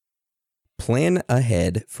said, "Plan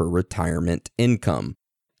ahead for retirement income."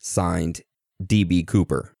 Signed, DB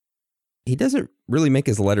Cooper. He doesn't really make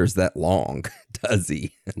his letters that long, does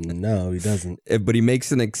he? No, he doesn't. But he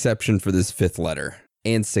makes an exception for this 5th letter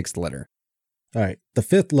and 6th letter. All right. The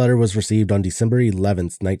 5th letter was received on December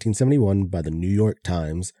 11th, 1971 by the New York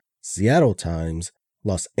Times, Seattle Times,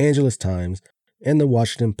 Los Angeles Times, and the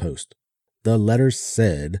Washington Post. The letter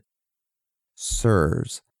said,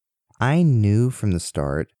 "Sirs, I knew from the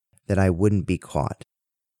start that I wouldn't be caught.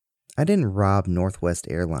 I didn't rob Northwest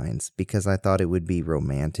Airlines because I thought it would be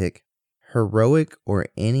romantic. heroic, or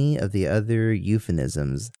any of the other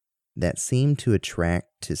euphemisms that seem to attract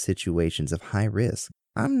to situations of high risk.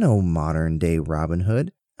 I'm no modern-day Robin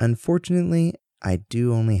Hood. Unfortunately, I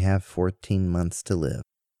do only have 14 months to live.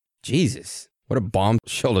 Jesus, what a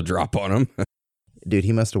bombshell to drop on him. Dude,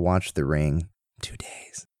 he must have watched The Ring. 2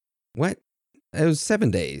 days. What? It was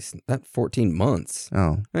 7 days, not 14 months.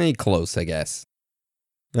 Oh. Close, I guess.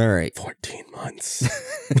 All right. 14 months.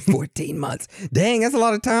 14 months. Dang, that's a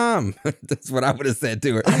lot of time. That's what I would have said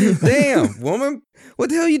to her. Damn, woman, what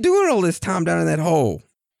the hell are you doing all this time down in that hole?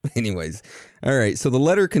 Anyways, all right. So the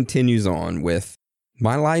letter continues on with,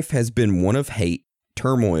 my life has been one of hate,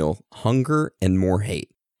 turmoil, hunger, and more hate.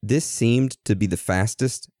 This seemed to be the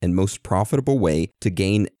fastest and most profitable way to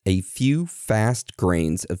gain a few fast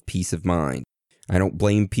grains of peace of mind. I don't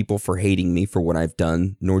blame people for hating me for what I've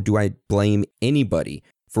done, nor do I blame anybody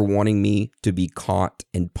for wanting me to be caught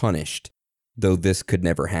and punished, though this could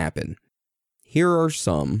never happen. Here are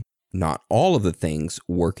some, not all of the things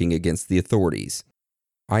working against the authorities.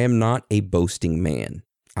 I am not a boasting man.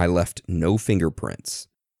 I left no fingerprints.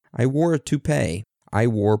 I wore a toupee. I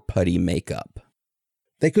wore putty makeup.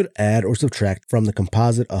 They could add or subtract from the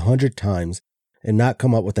composite 100 times and not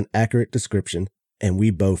come up with an accurate description, and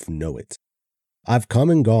we both know it. I've come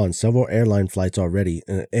and gone several airline flights already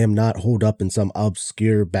and am not holed up in some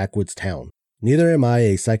obscure backwoods town. Neither am I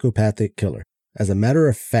a psychopathic killer. As a matter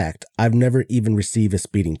of fact, I've never even received a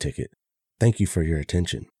speeding ticket. Thank you for your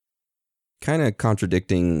attention. Kind of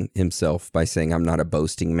contradicting himself by saying I'm not a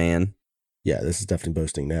boasting man. Yeah, this is definitely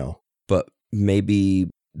boasting now. But maybe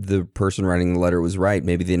the person writing the letter was right.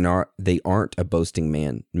 Maybe they aren't a boasting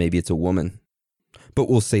man. Maybe it's a woman. But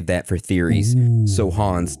we'll save that for theories. Ooh. So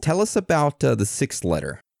Hans, tell us about the sixth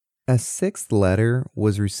letter. A sixth letter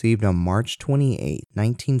was received on March 28,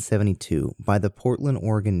 1972 by the Portland,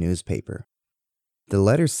 Oregon newspaper. The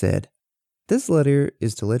letter said, "This letter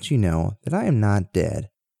is to let you know that I am not dead,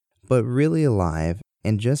 but really alive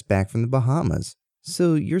and just back from the Bahamas.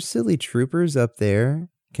 So your silly troopers up there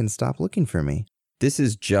can stop looking for me." This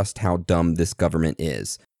is just how dumb this government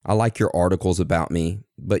is. I like your articles about me,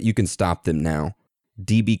 but you can stop them now.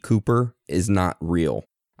 D.B. Cooper is not real.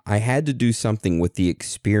 I had to do something with the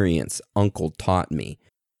experience Uncle taught me.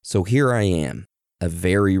 So here I am, a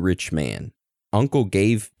very rich man. Uncle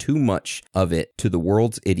gave too much of it to the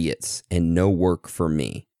world's idiots and no work for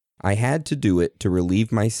me. I had to do it to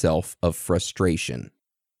relieve myself of frustration.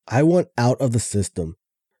 I went out of the system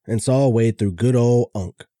and saw a way through good old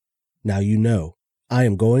Unc. Now you know, I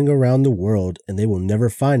am going around the world and they will never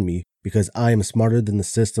find me because I am smarter than the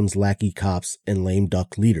system's lackey cops and lame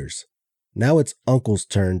duck leaders. Now it's Uncle's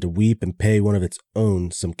turn to weep and pay one of its own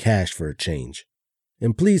some cash for a change.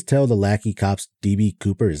 And please tell the lackey cops D.B.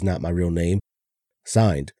 Cooper is not my real name.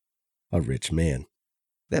 Signed, a rich man.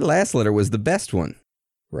 That last letter was the best one.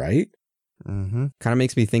 Right? Mm-hmm. Kind of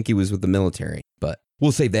makes me think he was with the military, but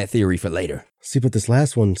we'll save that theory for later. See, but this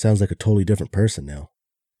last one sounds like a totally different person now.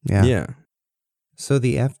 Yeah. So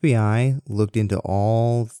the FBI looked into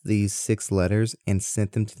all these 6 letters and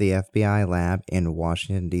sent them to the FBI lab in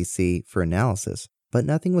Washington, D.C. for analysis, but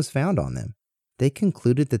nothing was found on them. They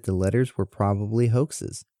concluded that the letters were probably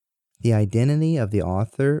hoaxes. The identity of the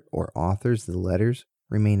author or authors of the letters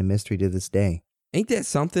remain a mystery to this day. Ain't that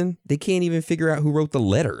something? They can't even figure out who wrote the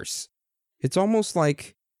letters. It's almost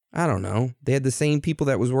like, I don't know, they had the same people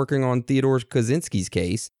that was working on Theodore Kaczynski's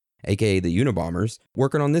case, aka the Unabombers,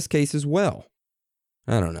 working on this case as well.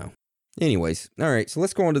 I don't know. Anyways, all right, so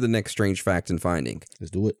let's go on to the next strange fact and finding. Let's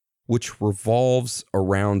do it. Which revolves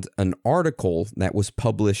around an article that was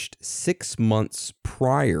published 6 months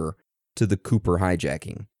prior to the Cooper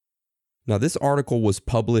hijacking. Now, this article was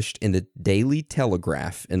published in the Daily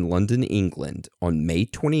Telegraph in London, England on May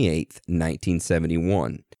 28,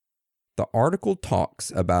 1971. The article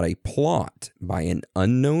talks about a plot by an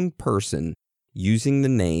unknown person using the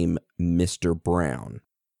name Mr. Brown.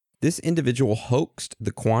 This individual hoaxed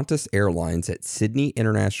the Qantas Airlines at Sydney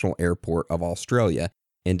International Airport of Australia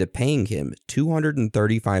into paying him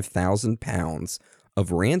 £235,000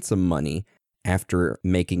 of ransom money after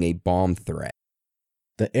making a bomb threat.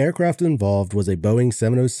 The aircraft involved was a Boeing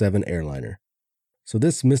 707 airliner. So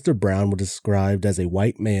this Mr. Brown was described as a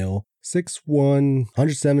white male, 6'1",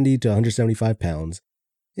 170 to 175 pounds,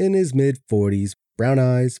 in his mid-40s, brown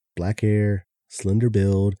eyes, black hair, slender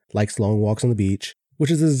build, likes long walks on the beach,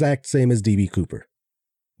 which is the exact same as D.B. Cooper.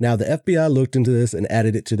 Now, the FBI looked into this and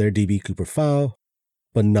added it to their D.B. Cooper file,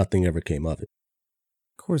 but nothing ever came of it.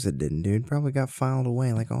 Of course it didn't, dude. Probably got filed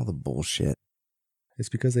away like all the bullshit. It's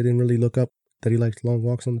because they didn't really look up that he liked long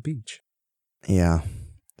walks on the beach. Yeah.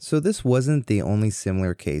 So this wasn't the only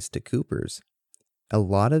similar case to Cooper's. A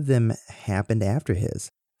lot of them happened after his.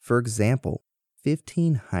 For example,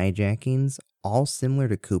 15 hijackings, all similar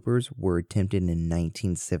to Cooper's, were attempted in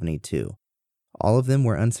 1972. All of them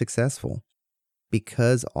were unsuccessful.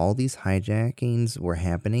 Because all these hijackings were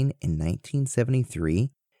happening in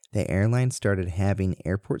 1973, the airline started having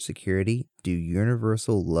airport security do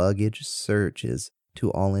universal luggage searches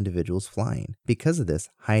to all individuals flying. Because of this,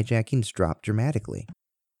 hijackings dropped dramatically.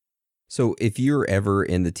 So if you're ever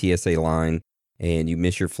in the TSA line and you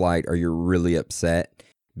miss your flight or you're really upset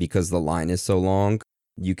because the line is so long,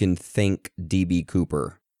 you can thank DB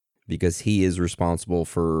Cooper because he is responsible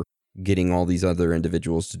for getting all these other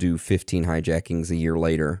individuals to do 15 hijackings a year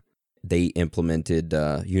later. They implemented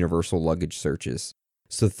universal luggage searches.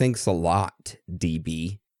 So thanks a lot,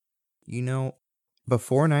 DB. You know,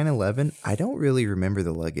 before 9/11, I don't really remember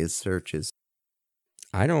the luggage searches.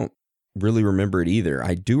 I don't really remember it either.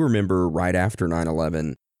 I do remember right after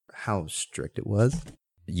 9/11. How strict it was.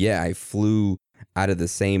 Yeah, I flew out of the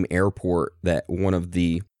same airport that one of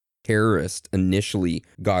the terrorists initially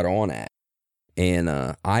got on at. And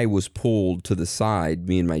I was pulled to the side,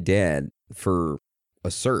 me and my dad, for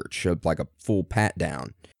a search, like a full pat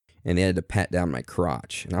down. And they had to pat down my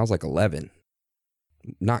crotch. And I was like 11.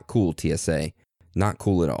 Not cool, TSA. Not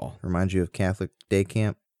cool at all. Reminds you of Catholic day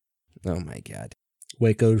camp? Oh, my God.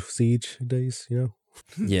 Waco siege days, you know?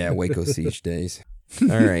 Yeah, Waco siege days.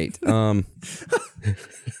 All right.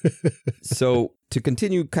 So to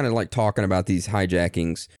continue kind of like talking about these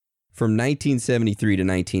hijackings, from 1973 to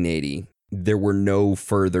 1980, there were no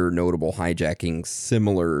further notable hijackings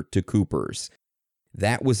similar to Cooper's.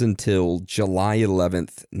 That was until July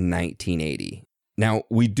 11th, 1980. Now,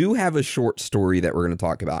 we do have a short story that we're going to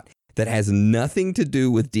talk about that has nothing to do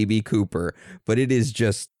with DB Cooper, but it is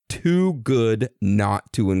just too good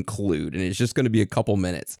not to include. And it's just going to be a couple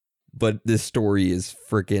minutes. But this story is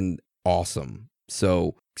freaking awesome.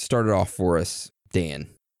 So start it off for us,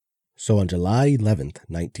 Dan. So on July 11th,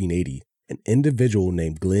 1980, an individual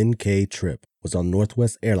named Glenn K. Tripp was on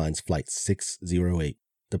Northwest Airlines Flight 608.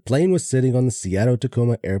 The plane was sitting on the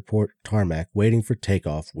Seattle-Tacoma Airport tarmac waiting for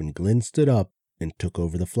takeoff when Glenn stood up and took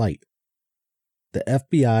over the flight. The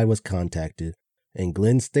FBI was contacted, and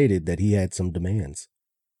Glenn stated that he had some demands.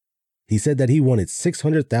 He said that he wanted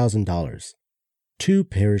 $600,000, 2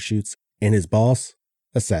 parachutes, and his boss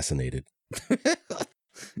assassinated.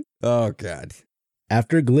 Oh, God.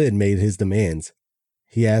 After Glenn made his demands,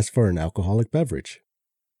 he asked for an alcoholic beverage.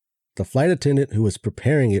 The flight attendant who was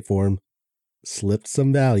preparing it for him slipped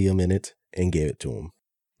some Valium in it and gave it to him.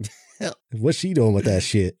 What's she doing with that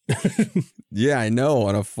shit? Yeah, I know.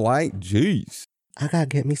 On a flight? Jeez. I gotta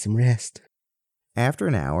get me some rest. After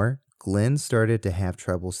an hour, Glenn started to have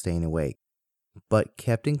trouble staying awake, but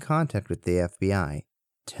kept in contact with the FBI,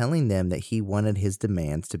 telling them that he wanted his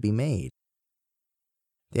demands to be made.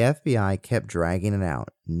 The FBI kept dragging it out,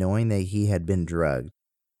 knowing that he had been drugged.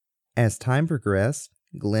 As time progressed,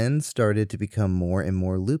 Glenn started to become more and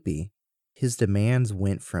more loopy. His demands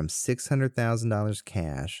went from $600,000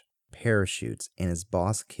 cash, parachutes, and his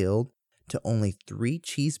boss killed to only 3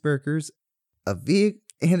 cheeseburgers, a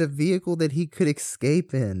vehicle that he could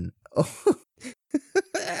escape in. Oh,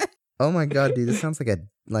 oh my God, dude, this sounds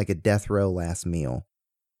like a death row last meal.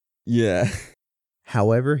 Yeah.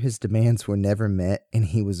 However, his demands were never met and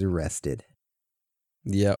he was arrested.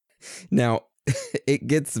 Yep. Now, it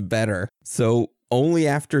gets better. So, only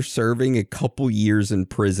after serving a couple years in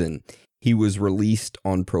prison, he was released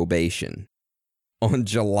on probation. On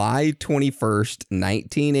July 21st,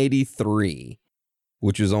 1983,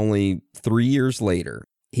 which was only 3 years later,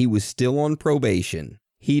 he was still on probation.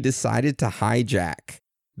 He decided to hijack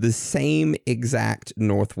the same exact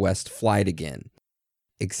Northwest flight again,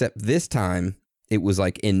 except this time it was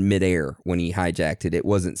like in midair when he hijacked it. It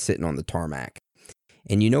wasn't sitting on the tarmac.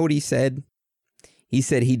 And you know what he said? He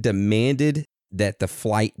said he demanded that the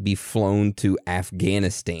flight be flown to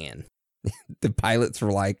Afghanistan. The pilots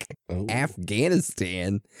were like, oh.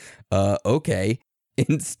 Afghanistan? Okay.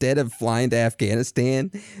 Instead of flying to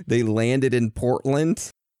Afghanistan, they landed in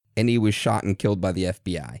Portland and he was shot and killed by the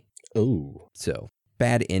FBI. Oh. So,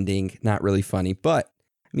 bad ending, not really funny. But,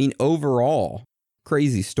 I mean, overall,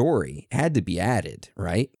 crazy story. Had to be added,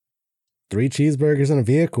 right? 3 cheeseburgers in a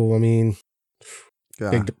vehicle. I mean,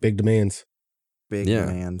 big demands. Big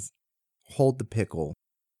demands. Hold the pickle.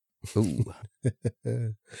 Ooh.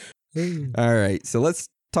 All right. So let's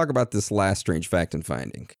talk about this last strange fact and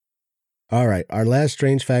finding. All right. Our last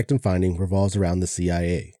strange fact and finding revolves around the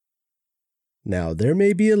CIA. Now, there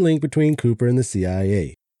may be a link between Cooper and the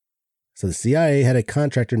CIA. So the CIA had a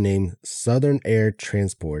contractor named Southern Air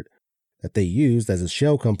Transport that they used as a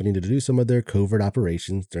shell company to do some of their covert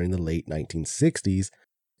operations during the late 1960s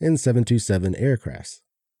in 727 aircrafts.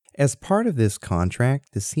 As part of this contract,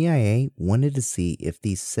 the CIA wanted to see if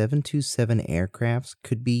these 727 aircrafts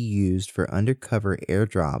could be used for undercover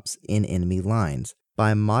airdrops in enemy lines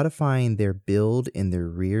by modifying their build in their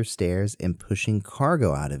rear stairs and pushing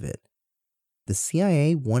cargo out of it. The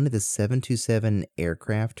CIA wanted the 727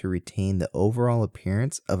 aircraft to retain the overall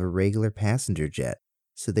appearance of a regular passenger jet,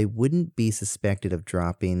 so they wouldn't be suspected of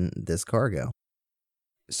dropping this cargo.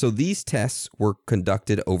 So these tests were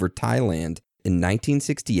conducted over Thailand in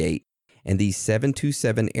 1968, and these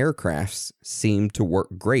 727 aircrafts seemed to work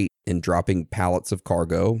great in dropping pallets of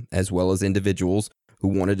cargo, as well as individuals who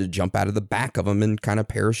wanted to jump out of the back of them and kind of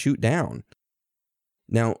parachute down.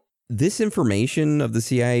 Now, this information of the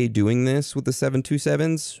CIA doing this with the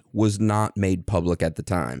 727s was not made public at the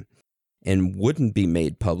time, and wouldn't be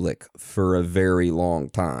made public for a very long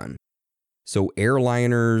time. So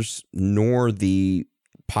airliners nor the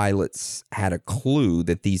pilots had a clue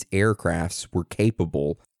that these aircrafts were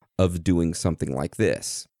capable of doing something like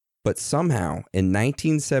this. But somehow, in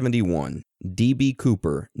 1971, D.B.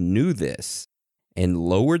 Cooper knew this and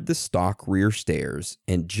lowered the stock rear stairs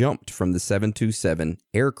and jumped from the 727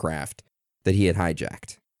 aircraft that he had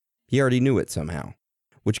hijacked. He already knew it somehow,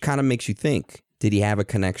 which kind of makes you think, did he have a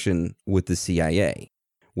connection with the CIA?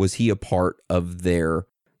 Was he a part of their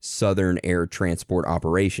Southern air transport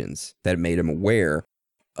operations that made him aware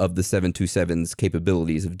of the 727's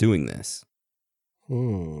capabilities of doing this?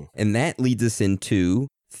 And that leads us into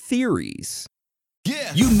theories.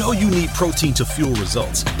 Yeah. You know you need protein to fuel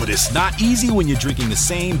results, but it's not easy when you're drinking the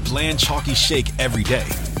same bland, chalky shake every day.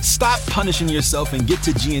 Stop punishing yourself and get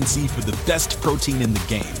to GNC for the best protein in the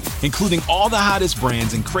game, including all the hottest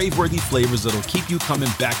brands and crave-worthy flavors that'll keep you coming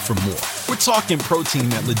back for more. We're talking protein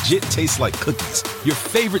that legit tastes like cookies, your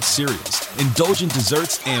favorite cereals, indulgent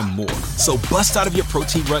desserts, and more. So bust out of your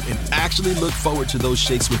protein rut and actually look forward to those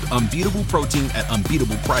shakes with unbeatable protein at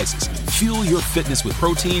unbeatable prices. Fuel your fitness with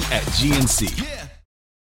protein at GNC. Yeah.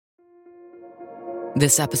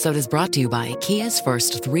 This episode is brought to you by Kia's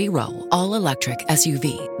first 3-row, all-electric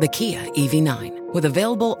SUV, the Kia EV9. With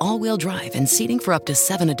available all-wheel drive and seating for up to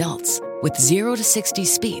 7 adults. With 0 to 60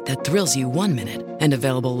 speed that thrills you 1 minute and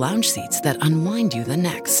available lounge seats that unwind you the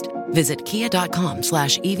next. Visit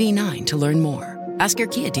kia.com/EV9 to learn more. Ask your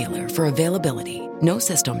Kia dealer for availability. No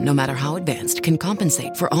system, no matter how advanced, can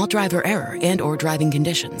compensate for all driver error and or driving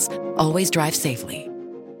conditions. Always drive safely.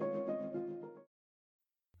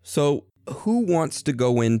 So, who wants to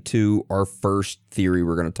go into our first theory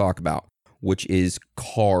we're going to talk about, which is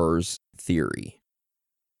Carr's theory?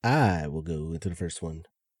 I will go into the first one.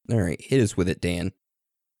 All right, hit us with it, Dan.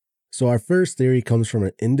 So our first theory comes from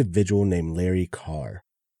an individual named Larry Carr.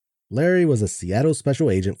 Larry was a Seattle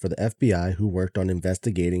special agent for the FBI who worked on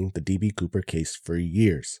investigating the D.B. Cooper case for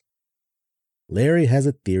years. Larry has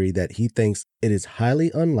a theory that he thinks it is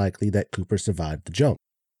highly unlikely that Cooper survived the jump.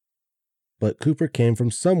 But Cooper came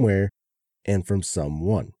from somewhere and from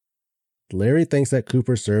someone. Larry thinks that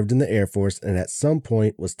Cooper served in the Air Force and at some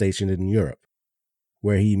point was stationed in Europe,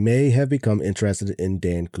 where he may have become interested in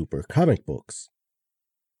Dan Cooper comic books.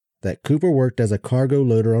 That Cooper worked as a cargo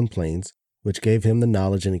loader on planes, which gave him the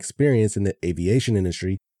knowledge and experience in the aviation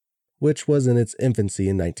industry, which was in its infancy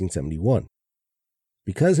in 1971.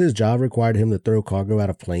 Because his job required him to throw cargo out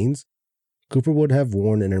of planes, Cooper would have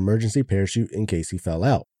worn an emergency parachute in case he fell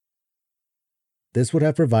out. This would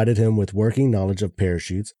have provided him with working knowledge of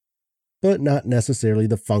parachutes, but not necessarily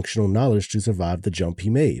the functional knowledge to survive the jump he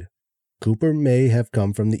made. Cooper may have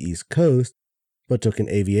come from the East Coast, but took an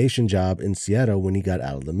aviation job in Seattle when he got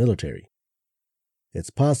out of the military. It's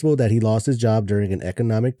possible that he lost his job during an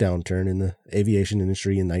economic downturn in the aviation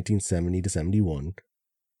industry in 1970 to 71.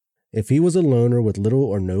 If he was a loner with little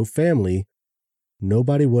or no family,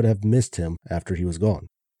 nobody would have missed him after he was gone.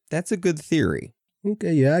 That's a good theory.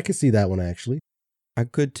 Okay, yeah, I can see that one actually. I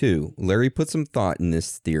could too. Larry put some thought in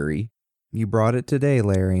this theory. You brought it today,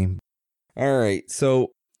 Larry. All right,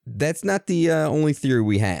 so that's not the only theory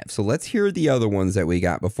we have. So let's hear the other ones that we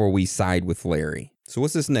got before we side with Larry. So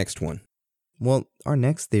what's this next one? Well, our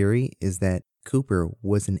next theory is that Cooper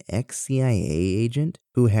was an ex-CIA agent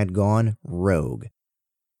who had gone rogue.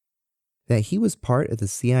 That he was part of the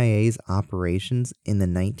CIA's operations in the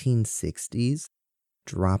 1960s,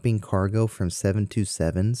 dropping cargo from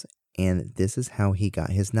 727s, and this is how he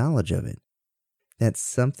got his knowledge of it. That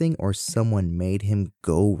something or someone made him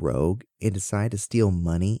go rogue and decide to steal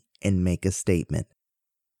money and make a statement.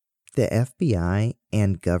 The FBI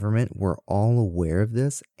and government were all aware of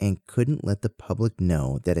this and couldn't let the public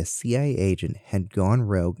know that a CIA agent had gone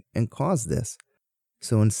rogue and caused this.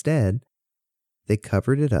 So instead, they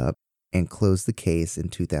covered it up and closed the case in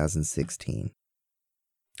 2016.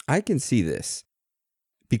 I can see this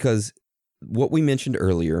because what we mentioned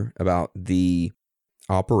earlier about the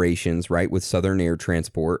operations, right, with Southern Air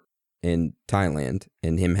Transport in Thailand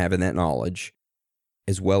and him having that knowledge,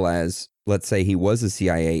 as well as, let's say he was a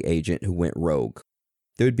CIA agent who went rogue,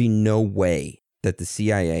 there would be no way that the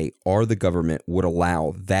CIA or the government would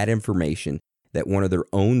allow that information that one of their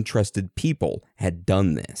own trusted people had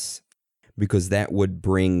done this, because that would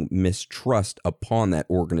bring mistrust upon that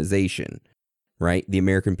organization, right? The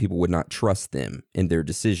American people would not trust them in their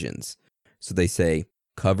decisions. So they say,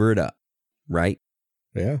 cover it up, right?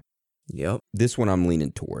 Yeah. Yep. This one I'm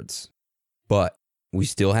leaning towards. But we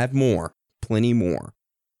still have more, plenty more.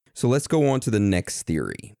 So let's go on to the next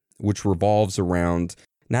theory, which revolves around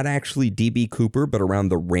not actually D.B. Cooper, but around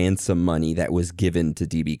the ransom money that was given to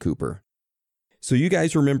D.B. Cooper. So you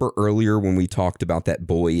guys remember earlier when we talked about that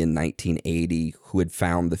boy in 1980 who had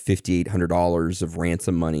found the $5,800 of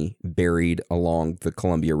ransom money buried along the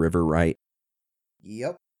Columbia River, right?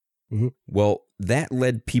 Yep. Mm-hmm. Well, that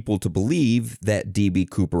led people to believe that D.B.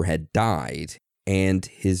 Cooper had died and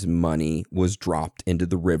his money was dropped into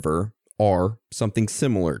the river, or something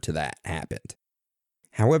similar to that happened.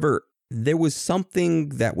 However, there was something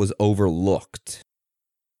that was overlooked.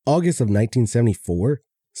 August of 1974,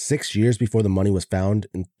 6 years before the money was found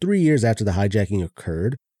and 3 years after the hijacking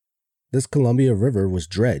occurred, this Columbia River was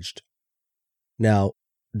dredged. Now,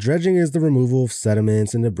 dredging is the removal of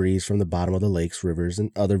sediments and debris from the bottom of the lakes, rivers,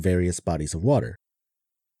 and other various bodies of water.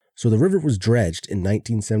 So the river was dredged in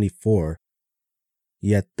 1974,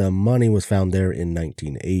 yet the money was found there in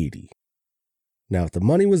 1980. Now, if the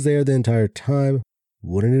money was there the entire time,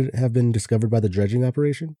 wouldn't it have been discovered by the dredging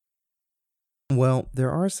operation? Well,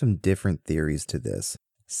 there are some different theories to this.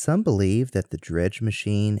 Some believe that the dredge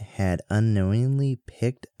machine had unknowingly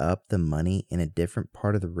picked up the money in a different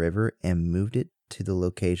part of the river and moved it to the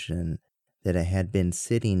location that it had been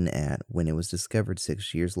sitting at when it was discovered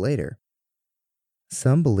 6 years later.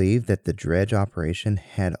 Some believe that the dredge operation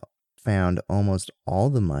had found almost all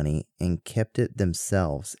the money and kept it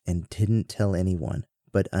themselves and didn't tell anyone,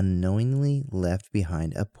 but unknowingly left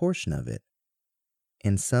behind a portion of it.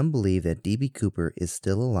 And some believe that D.B. Cooper is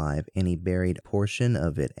still alive and he buried a portion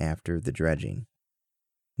of it after the dredging.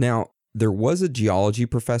 Now, there was a geology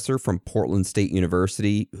professor from Portland State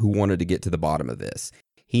University who wanted to get to the bottom of this.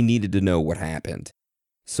 He needed to know what happened.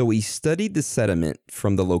 So he studied the sediment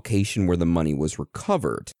from the location where the money was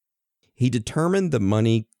recovered. He determined the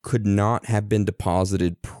money could not have been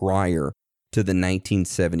deposited prior to the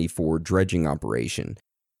 1974 dredging operation,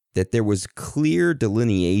 that there was clear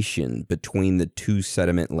delineation between the two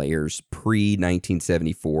sediment layers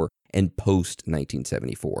pre-1974 and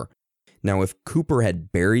post-1974. Now, if Cooper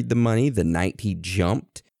had buried the money the night he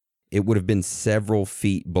jumped, it would have been several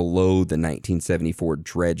feet below the 1974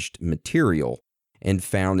 dredged material and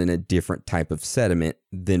found in a different type of sediment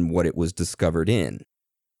than what it was discovered in.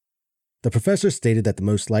 The professor stated that the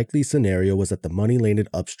most likely scenario was that the money landed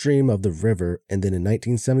upstream of the river, and then in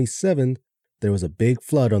 1977, there was a big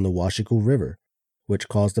flood on the Washougal River, which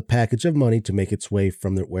caused a package of money to make its way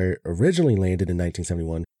from where it originally landed in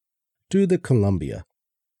 1971 to the Columbia.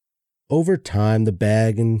 Over time, the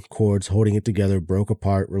bag and cords holding it together broke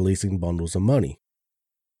apart, releasing bundles of money.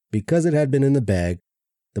 Because it had been in the bag,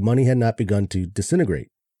 the money had not begun to disintegrate.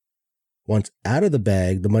 Once out of the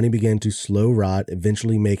bag, the money began to slow rot,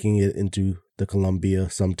 eventually making it into the Columbia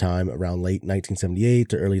sometime around late 1978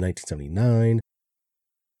 to early 1979.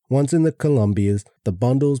 Once in the Columbias, the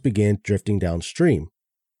bundles began drifting downstream.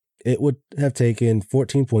 It would have taken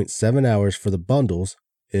 14.7 hours for the bundles,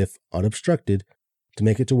 if unobstructed, to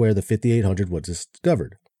make it to where the 5,800 was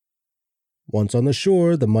discovered. Once on the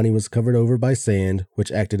shore, the money was covered over by sand,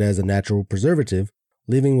 which acted as a natural preservative,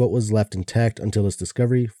 leaving what was left intact until its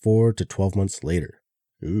discovery 4 to 12 months later.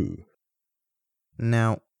 Ooh.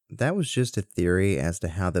 Now, that was just a theory as to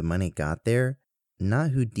how the money got there,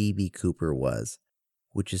 not who D.B. Cooper was,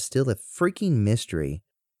 which is still a freaking mystery,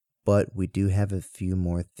 but we do have a few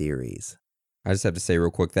more theories. I just have to say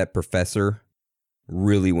real quick, that professor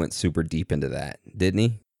really went super deep into that, didn't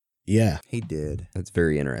he? Yeah. He did. That's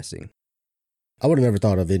very interesting. I would have never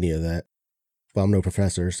thought of any of that. Well, I'm no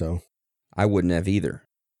professor, so. I wouldn't have either.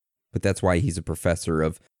 But that's why he's a professor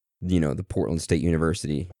of, the Portland State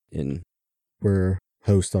University in... We're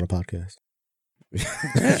hosts on a podcast.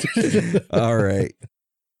 All right.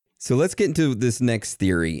 So let's get into this next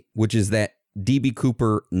theory, which is that D.B.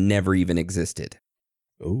 Cooper never even existed.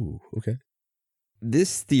 Oh, okay.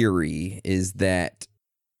 This theory is that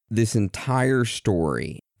this entire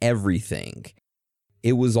story, everything,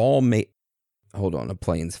 it was all made... Hold on, a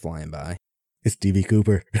plane's flying by. It's DB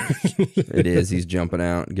Cooper. It is. He's jumping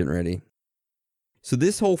out and getting ready. So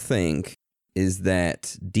this whole thing is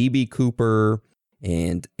that DB Cooper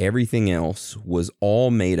and everything else was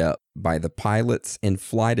all made up by the pilots and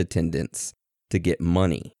flight attendants to get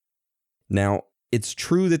money. Now, it's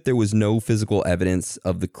true that there was no physical evidence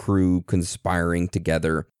of the crew conspiring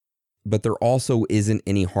together, but there also isn't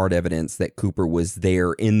any hard evidence that Cooper was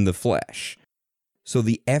there in the flesh. So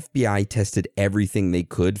the FBI tested everything they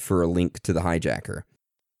could for a link to the hijacker.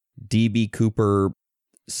 DB Cooper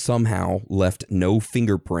somehow left no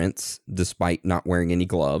fingerprints despite not wearing any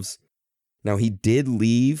gloves. Now, he did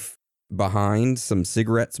leave behind some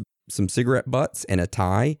cigarette butts and a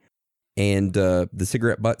tie, and the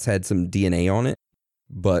cigarette butts had some DNA on it,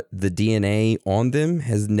 but the DNA on them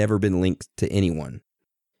has never been linked to anyone.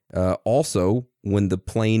 Also, when the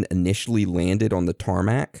plane initially landed on the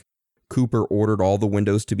tarmac, Cooper ordered all the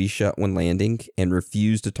windows to be shut when landing and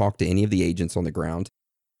refused to talk to any of the agents on the ground.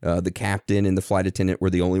 The captain and the flight attendant were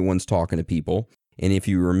the only ones talking to people. And if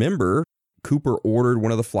you remember, Cooper ordered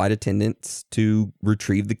one of the flight attendants to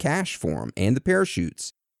retrieve the cash for him and the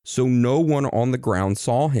parachutes. So no one on the ground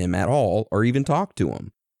saw him at all or even talked to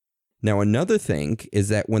him. Now, another thing is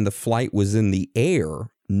that when the flight was in the air,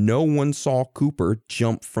 no one saw Cooper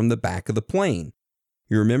jump from the back of the plane.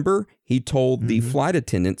 You remember? He told the flight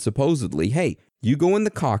attendant, supposedly, hey, you go in the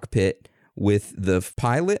cockpit with the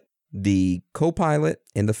pilot, the co-pilot,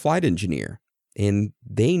 and the flight engineer. And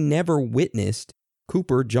they never witnessed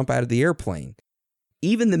Cooper jump out of the airplane.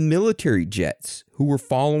 Even the military jets who were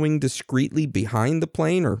following discreetly behind the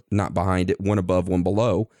plane, or not behind it, one above, one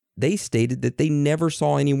below, they stated that they never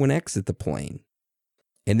saw anyone exit the plane.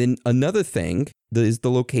 And then another thing is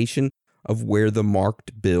the location of where the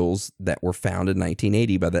marked bills that were found in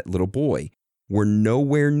 1980 by that little boy were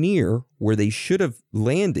nowhere near where they should have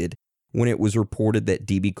landed when it was reported that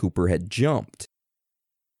DB Cooper had jumped.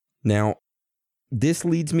 Now, this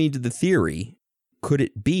leads me to the theory, could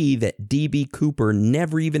it be that DB Cooper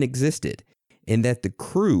never even existed and that the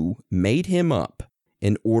crew made him up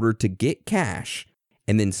in order to get cash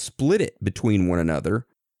and then split it between one another,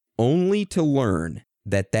 only to learn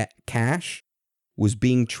that that cash was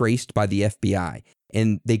being traced by the FBI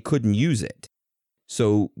and they couldn't use it?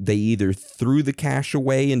 So they either threw the cash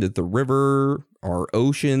away into the river or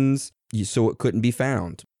oceans so it couldn't be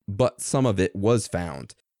found, but some of it was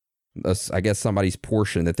found. I guess somebody's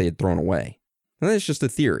portion that they had thrown away. And that's just a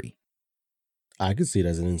theory. I could see it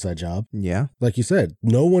as an inside job. Yeah. Like you said,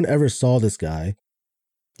 no one ever saw this guy.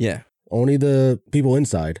 Yeah. Only the people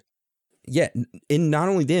inside. Yeah. And not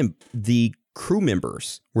only them, the crew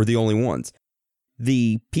members were the only ones.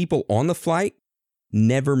 The people on the flight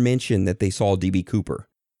never mentioned that they saw DB Cooper.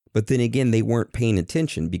 But then again, they weren't paying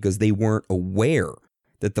attention because they weren't aware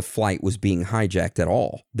that the flight was being hijacked at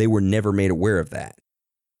all. They were never made aware of that.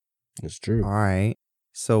 It's true. All right.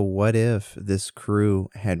 So what if this crew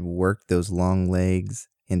had worked those long legs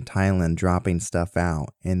in Thailand dropping stuff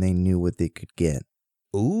out and they knew what they could get?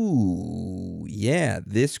 Ooh, yeah.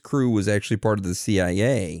 This crew was actually part of the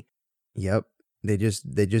CIA. Yep. They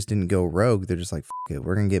just didn't go rogue. They're just like, F it,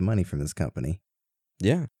 we're going to get money from this company.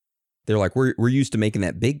 Yeah. They're like, we're used to making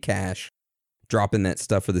that big cash, dropping that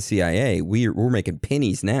stuff for the CIA. We're making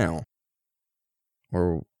pennies now.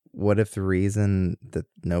 Or what if the reason that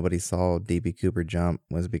nobody saw DB Cooper jump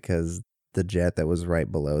was because the jet that was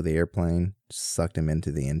right below the airplane sucked him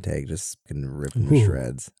into the intake, just ripped him to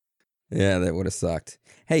shreds? Yeah, that would have sucked.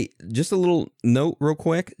 Hey, just a little note real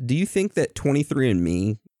quick. Do you think that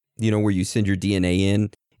 23andMe, where you send your DNA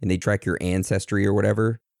in and they track your ancestry or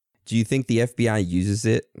whatever, do you think the FBI uses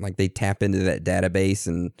it? Like they tap into that database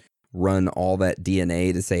and run all that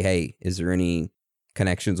DNA to say, hey, is there any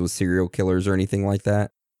connections with serial killers or anything like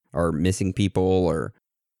that? Or missing people or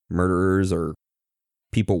murderers or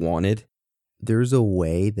people wanted? There's a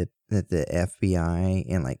way that the FBI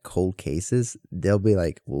in like cold cases, they'll be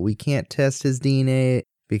like, well, we can't test his DNA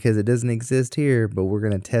because it doesn't exist here, but we're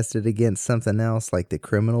going to test it against something else like the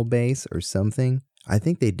criminal base or something. I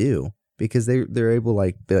think they do because they're able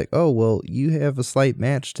to be like, oh, well, you have a slight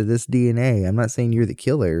match to this DNA. I'm not saying you're the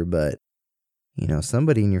killer, but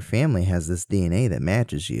somebody in your family has this DNA that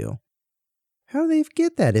matches you. How do they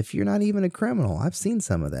get that if you're not even a criminal? I've seen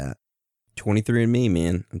some of that. 23andMe,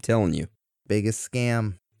 man. I'm telling you. Biggest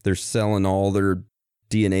scam. They're selling all their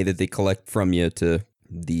DNA that they collect from you to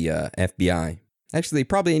the FBI. Actually, they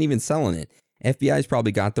probably ain't even selling it. FBI's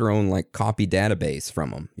probably got their own copy database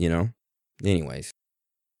from them, Anyways.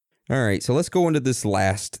 All right, so let's go into this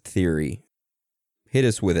last theory. Hit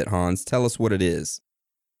us with it, Hans. Tell us what it is.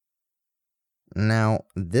 Now,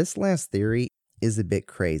 this last theory is a bit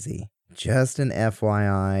crazy Just an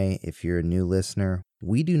FYI, if you're a new listener,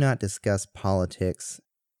 we do not discuss politics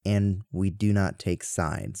and we do not take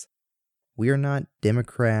sides. We are not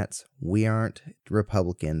Democrats. We aren't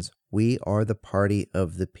Republicans. We are the party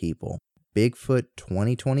of the people. Bigfoot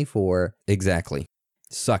 2024. Exactly.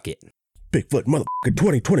 Suck it. Bigfoot motherfucking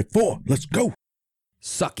 2024. Let's go.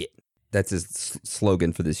 Suck it. That's his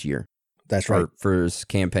slogan for this year. That's right. For his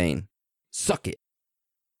campaign. Suck it.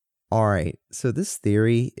 All right, so this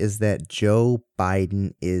theory is that Joe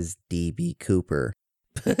Biden is DB Cooper.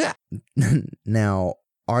 Now,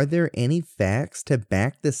 are there any facts to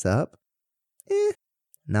back this up?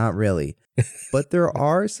 Not really, but there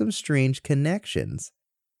are some strange connections.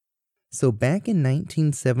 So back in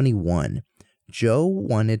 1971, Joe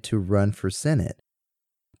wanted to run for Senate,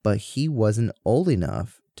 but he wasn't old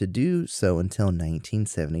enough to do so until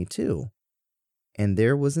 1972. And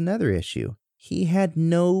there was another issue. He had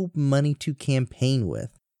no money to campaign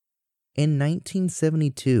with. In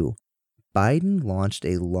 1972, Biden launched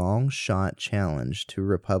a long-shot challenge to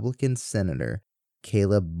Republican Senator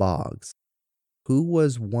Caleb Boggs, who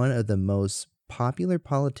was one of the most popular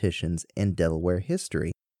politicians in Delaware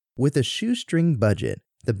history. With a shoestring budget,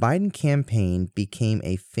 the Biden campaign became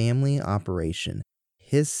a family operation.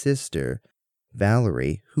 His sister,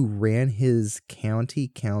 Valerie, who ran his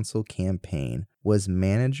county council campaign, was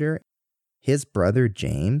manager. His brother,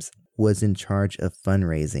 James, was in charge of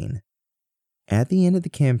fundraising. At the end of the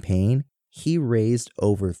campaign, he raised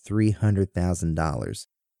over $300,000.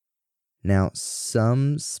 Now,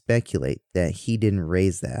 some speculate that he didn't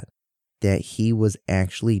raise that he was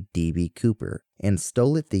actually D.B. Cooper and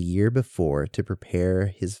stole it the year before to prepare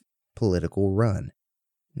his political run.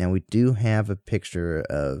 Now, we do have a picture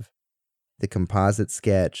of the composite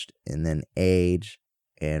sketched and then age,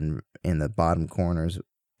 and in the bottom corners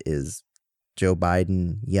is Joe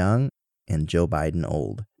Biden young and Joe Biden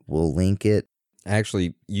old. We'll link it.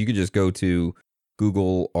 Actually, you could just go to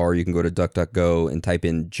Google or you can go to DuckDuckGo and type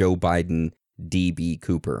in Joe Biden DB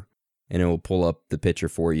Cooper, and it will pull up the picture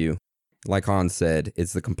for you. Like Hans said,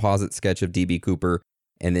 it's the composite sketch of DB Cooper,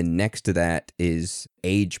 and then next to that is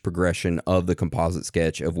age progression of the composite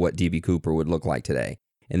sketch of what DB Cooper would look like today.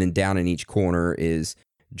 And then down in each corner is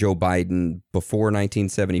Joe Biden before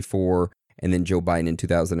 1974, and then Joe Biden in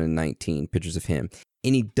 2019, pictures of him.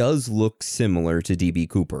 And he does look similar to DB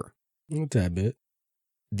Cooper. A tad bit.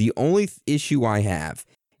 The only issue I have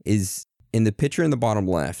is in the picture in the bottom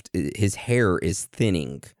left, his hair is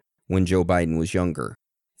thinning when Joe Biden was younger.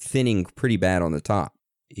 Thinning pretty bad on the top.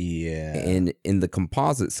 Yeah. And in the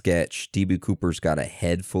composite sketch, DB Cooper's got a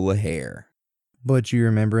head full of hair. But you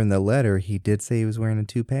remember in the letter, he did say he was wearing a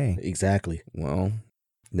toupee. Exactly. Well,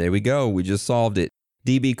 there we go. We just solved it.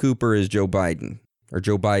 DB Cooper is Joe Biden. Or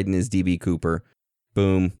Joe Biden is DB Cooper.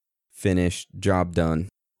 Boom. Finished. Job done.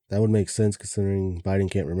 That would make sense considering Biden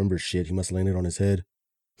can't remember shit. He must have landed on his head.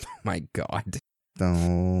 My God.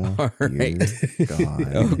 Oh, all right.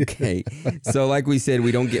 God. Okay. So like we said,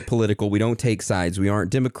 we don't get political. We don't take sides. We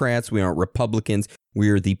aren't Democrats. We aren't Republicans. We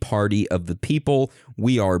are the party of the people.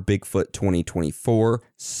 We are Bigfoot 2024.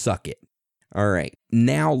 Suck it. All right.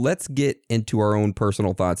 Now let's get into our own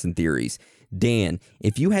personal thoughts and theories. Dan,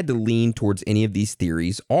 if you had to lean towards any of these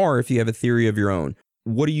theories, or if you have a theory of your own,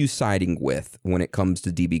 what are you siding with when it comes to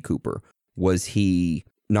DB Cooper? Was he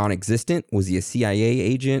non-existent? Was he a CIA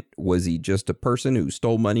agent? Was he just a person who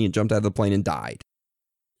stole money and jumped out of the plane and died?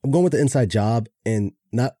 I'm going with the inside job and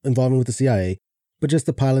not involving with the CIA, but just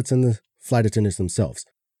the pilots and the flight attendants themselves.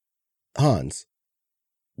 Hans,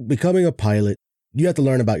 becoming a pilot, you have to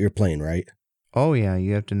learn about your plane, right? Oh, yeah.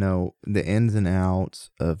 You have to know the ins and outs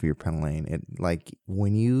of your plane. Like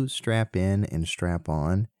when you strap in and strap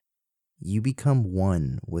on, you become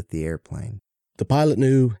one with the airplane. The pilot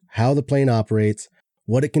knew how the plane operates,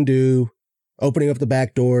 what it can do, opening up the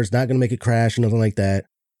back doors, not going to make it crash, nothing like that.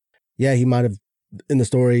 Yeah, he might have, in the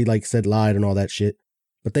story, like said lied and all that shit,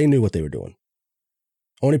 but they knew what they were doing.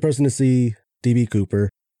 Only person to see DB Cooper,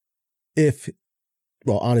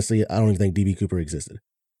 honestly, I don't even think DB Cooper existed.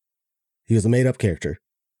 He was a made-up character.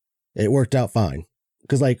 It worked out fine.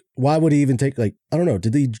 Because, why would he even take, I don't know,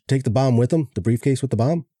 did he take the bomb with him? The briefcase with the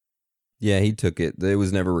bomb? Yeah, he took it. It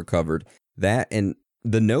was never recovered. That and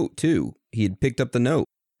the note, too. He had picked up the note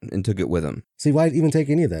and took it with him. See, why even take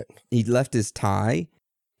any of that? He left his tie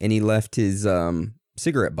and he left his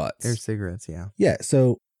cigarette butts. They're cigarettes, yeah. Yeah,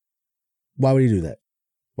 so why would he do that?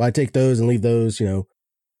 Why take those and leave those,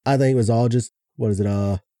 I think it was all just,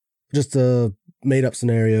 just a made-up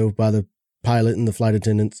scenario by the pilot and the flight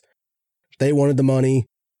attendants. They wanted the money.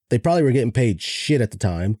 They probably were getting paid shit at the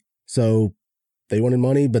time, so they wanted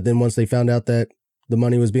money, but then once they found out that the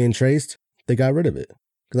money was being traced, they got rid of it.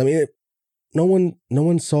 Because, no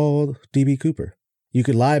one saw DB Cooper. You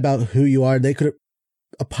could lie about who you are.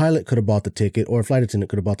 A pilot could have bought the ticket, or a flight attendant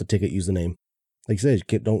could have bought the ticket, use the name. Like you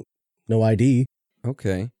said, no ID.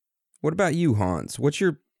 Okay. What about you, Hans? What's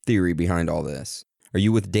your theory behind all this? Are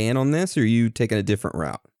you with Dan on this, or are you taking a different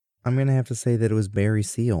route? I'm going to have to say that it was Barry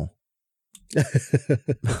Seal.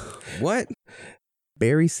 What?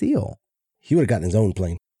 Barry Seal. He would have gotten his own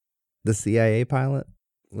plane. The CIA pilot?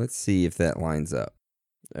 Let's see if that lines up.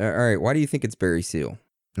 All right, why do you think it's Barry Seal?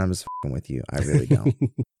 I'm just f***ing with you. I really don't.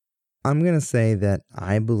 I'm going to say that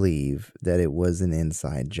I believe that it was an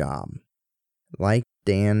inside job. Like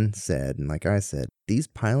Dan said, and like I said, these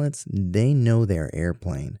pilots, they know their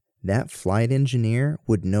airplane. That flight engineer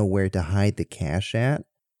would know where to hide the cash at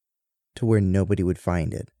to where nobody would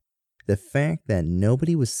find it. The fact that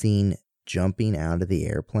nobody was seen jumping out of the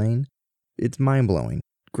airplane, it's mind-blowing.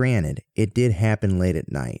 Granted, it did happen late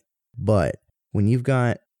at night, but when you've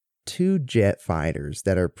got two jet fighters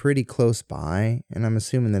that are pretty close by, and I'm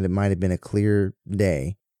assuming that it might have been a clear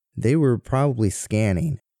day, they were probably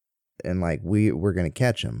scanning and like, we're going to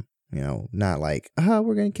catch them, not like,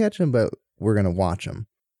 we're going to catch them, but we're going to watch them.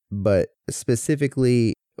 But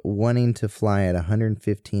specifically wanting to fly at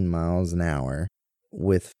 115 miles an hour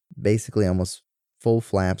with basically almost full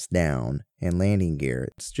flaps down and landing gear,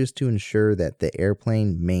 it's just to ensure that the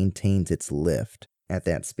airplane maintains its lift at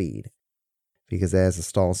that speed, because it has a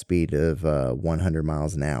stall speed of 100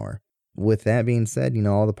 miles an hour. With that being said,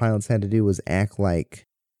 all the pilots had to do was act like,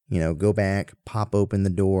 go back, pop open the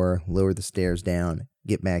door, lower the stairs down,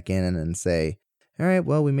 get back in and say, all right,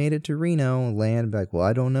 well, we made it to Reno, land, be like, well,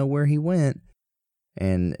 I don't know where he went.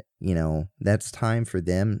 And, that's time for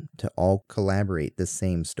them to all collaborate the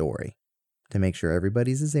same story to make sure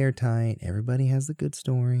everybody's as airtight, everybody has the good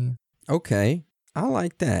story. Okay, I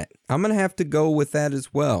like that. I'm going to have to go with that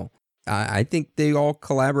as well. I think they all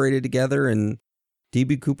collaborated together and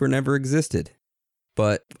DB Cooper never existed.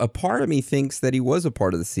 But a part of me thinks that he was a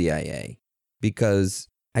part of the CIA because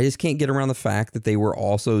I just can't get around the fact that they were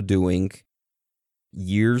also doing,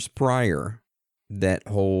 years prior, that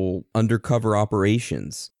whole undercover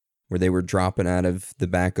operations where they were dropping out of the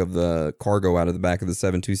back of the cargo out of the back of the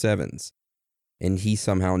 727s. And he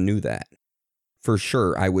somehow knew that. For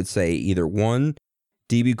sure, I would say either one,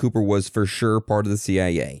 DB Cooper was for sure part of the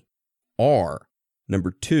CIA. Or,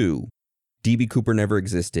 number two, DB Cooper never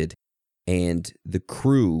existed, and the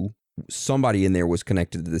crew, somebody in there was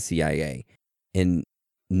connected to the CIA and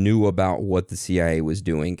knew about what the CIA was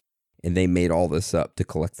doing, and they made all this up to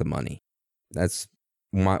collect the money. That's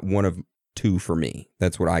one of two for me.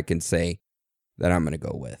 That's what I can say that I'm going to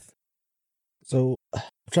go with. So, I'm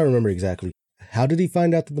trying to remember exactly. How did he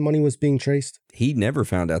find out that the money was being traced? He never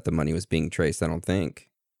found out the money was being traced, I don't think.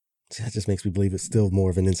 That just makes me believe it's still more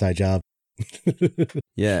of an inside job.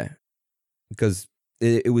 Yeah, because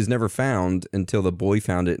it was never found until the boy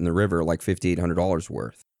found it in the river, like $5,800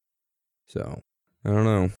 worth. So, I don't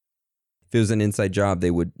know. If it was an inside job,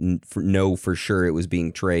 they would know for sure it was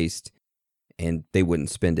being traced, and they wouldn't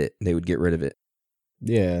spend it. They would get rid of it.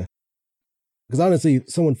 Yeah. Because honestly, if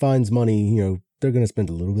someone finds money, they're going to spend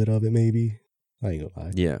a little bit of it maybe. I ain't gonna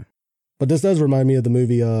lie. Yeah. But this does remind me of the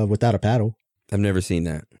movie Without a Paddle. I've never seen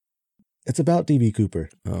that. It's about DB Cooper.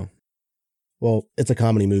 Oh. Well, it's a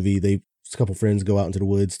comedy movie. A couple friends go out into the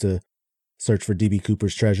woods to search for DB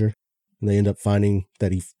Cooper's treasure, and they end up finding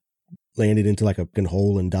that he landed into like a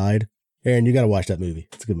hole and died. Aaron, you got to watch that movie.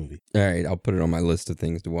 It's a good movie. All right, I'll put it on my list of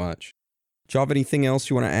things to watch. Do y'all have anything else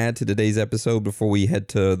you want to add to today's episode before we head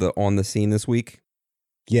to the On the Scene this week?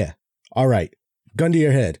 Yeah. All right. Gun to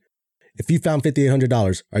your head. If you found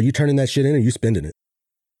 $5,800, are you turning that shit in or are you spending it?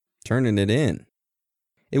 Turning it in.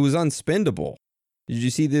 It was unspendable. Did you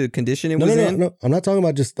see the condition it was in? No. I'm not talking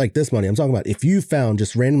about just like this money. I'm talking about if you found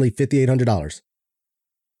just randomly $5,800,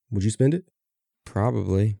 would you spend it?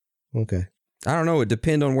 Probably. Okay. I don't know. It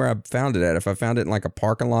depends on where I found it at. If I found it in like a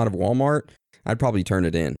parking lot of Walmart, I'd probably turn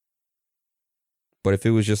it in. But if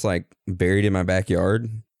it was just like buried in my backyard,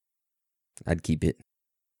 I'd keep it.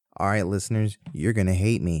 All right, listeners, you're going to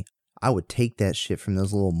hate me. I would take that shit from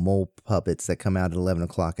those little mole puppets that come out at 11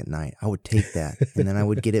 o'clock at night. I would take that, and then I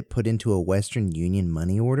would get it put into a Western Union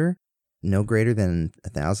money order, no greater than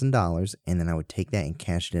 $1,000, and then I would take that and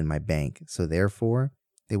cash it in my bank. So therefore,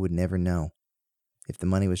 they would never know. If the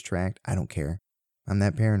money was tracked, I don't care. I'm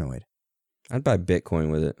that paranoid. I'd buy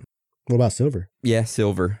Bitcoin with it. What about silver? Yeah,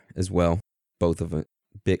 silver as well. Both of it.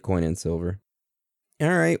 Bitcoin and silver.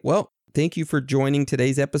 All right. Well, thank you for joining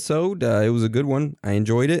today's episode. It was a good one. I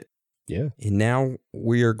enjoyed it. Yeah. And now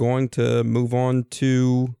we are going to move on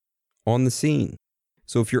to On the Scene.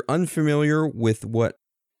 So if you're unfamiliar with what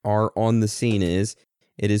our On the Scene is,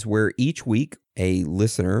 It is where each week a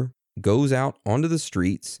listener goes out onto the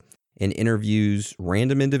streets and interviews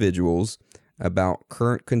random individuals about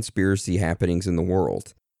current conspiracy happenings in the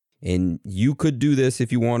world. And you could do this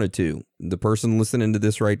if you wanted to. The person listening to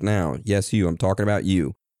this right now, yes, you, I'm talking about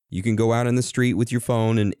you. You can go out in the street with your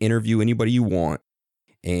phone and interview anybody you want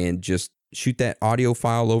and just shoot that audio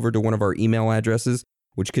file over to one of our email addresses,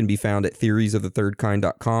 which can be found at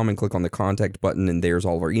theoriesofthethirdkind.com, and click on the contact button, and there's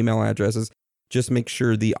all of our email addresses. Just make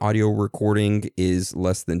sure the audio recording is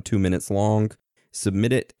less than 2 minutes long.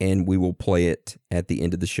 Submit it, and we will play it at the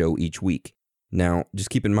end of the show each week. Now, just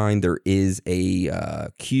keep in mind there is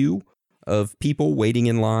a queue of people waiting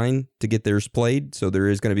in line to get theirs played, so there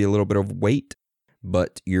is going to be a little bit of wait,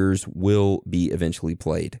 but yours will be eventually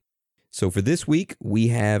played. So for this week, we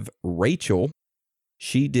have Rachel.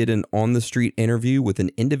 She did an on-the-street interview with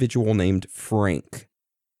an individual named Frank.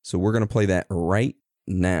 So we're going to play that right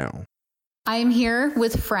now. I am here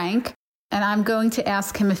with Frank, and I'm going to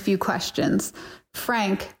ask him a few questions.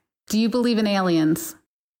 Frank, do you believe in aliens?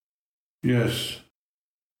 Yes.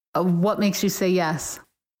 What makes you say yes?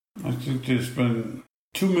 I think there's been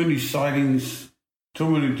too many sightings, too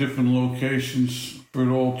many different locations for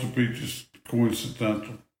it all to be just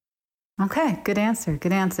coincidental. Okay, good answer,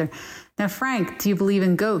 good answer. Now, Frank, do you believe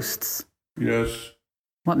in ghosts? Yes.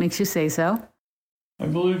 What makes you say so? I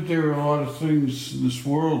believe there are a lot of things in this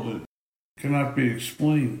world that cannot be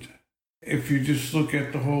explained. If you just look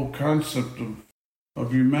at the whole concept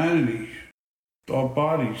of humanity, our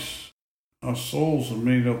bodies, our souls are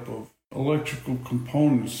made up of electrical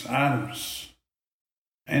components, atoms,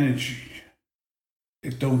 energy.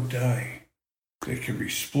 It don't die. They can be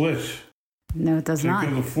split. No, it does not.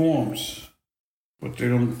 Take other forms, but they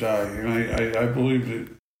don't die. And I believe that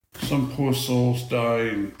some poor souls die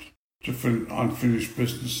and different unfinished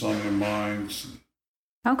business on their minds.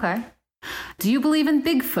 Okay. Do you believe in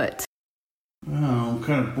Bigfoot? I'm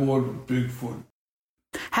kind of bored with Bigfoot.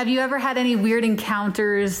 Have you ever had any weird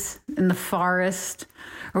encounters in the forest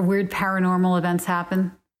or weird paranormal events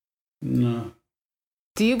happen? No.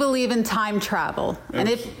 Do you believe in time travel?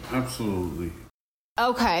 Absolutely.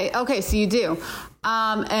 Okay, so you do.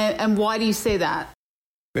 And why do you say that?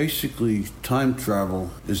 Basically, time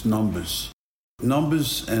travel is numbers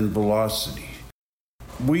and velocity.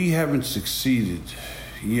 We haven't succeeded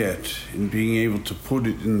yet in being able to put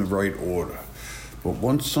it in the right order. But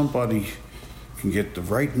once somebody can get the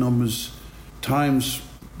right numbers times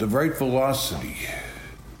the right velocity,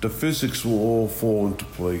 the physics will all fall into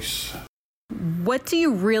place. What do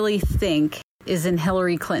you really think is in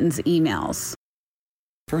Hillary Clinton's emails?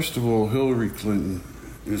 First of all, Hillary Clinton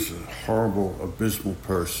is a horrible, abysmal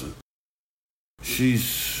person.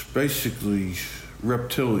 She's basically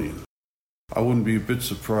reptilian. I wouldn't be a bit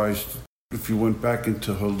surprised if you went back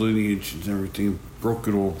into her lineage and everything, broke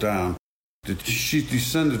it all down, that she's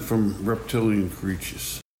descended from reptilian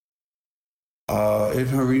creatures. In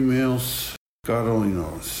her emails, God only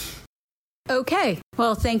knows. Okay.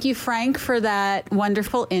 Well, thank you, Frank, for that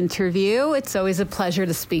wonderful interview. It's always a pleasure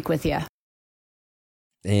to speak with you.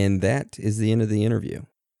 And that is the end of the interview.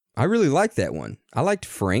 I really liked that one. I liked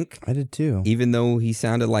Frank. I did too. Even though he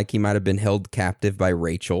sounded like he might have been held captive by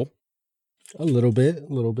Rachel. A little bit.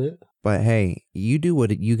 But hey, you do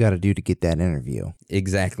what you got to do to get that interview.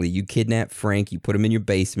 Exactly. You kidnap Frank, you put him in your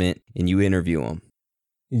basement, and you interview him.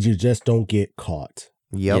 You just don't get caught.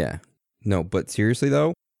 Yep. Yeah. No, but seriously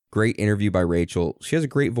though, great interview by Rachel. She has a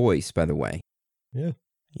great voice, by the way. Yeah.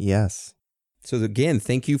 Yes. So again,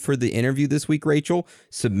 thank you for the interview this week, Rachel.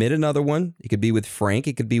 Submit another one. It could be with Frank.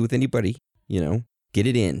 It could be with anybody. Get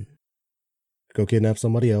it in. Go kidnap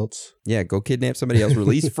somebody else. Yeah, go kidnap somebody else.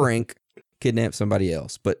 Release Frank. Kidnap somebody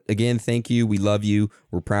else. But again, thank you. We love you.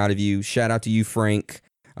 We're proud of you. Shout out to you, Frank.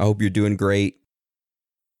 I hope you're doing great.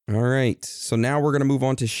 All right. So now we're going to move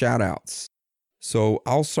on to shout outs. So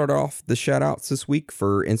I'll start off the shout outs this week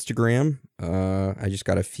for Instagram. I just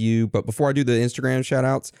got a few. But before I do the Instagram shout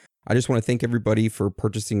outs, I just want to thank everybody for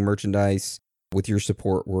purchasing merchandise. With your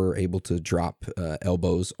support, we're able to drop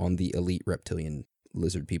elbows on the elite reptilian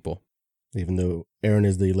lizard people. Even though Aaron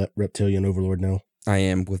is the reptilian overlord now. I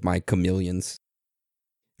am with my chameleons.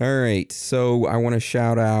 All right, so I want to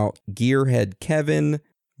shout out Gearhead Kevin,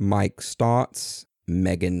 Mike Stotts,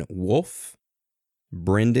 Megan Wolf,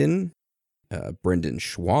 Brendan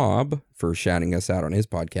Schwab for shouting us out on his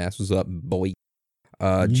podcast. What's up, boy?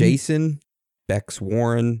 Jason, Bex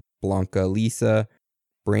Warren, Blanca Lisa,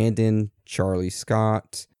 Brandon, Charlie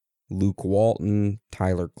Scott, Luke Walton,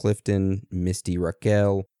 Tyler Clifton, Misty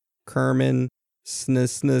Raquel, Kerman,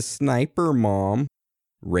 Sniper Mom,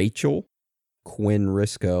 Rachel, Quinn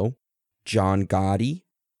Risco, John Gotti,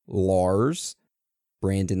 Lars,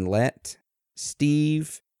 Brandon Lett,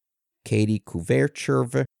 Steve, Katie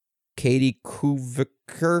Kuvercher, Katie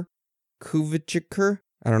Kuvicher,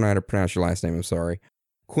 I don't know how to pronounce your last name, I'm sorry.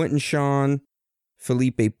 Quentin Sean,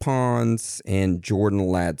 Felipe Pons, and Jordan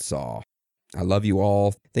Ladsaw. I love you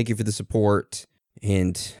all. Thank you for the support,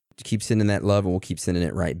 and keep sending that love, and we'll keep sending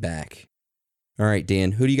it right back. All right,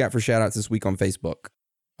 Dan, who do you got for shout-outs this week on Facebook?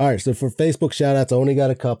 All right, so for Facebook shout-outs, I only got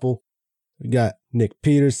a couple. We got Nick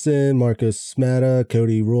Peterson, Marcus Smatta,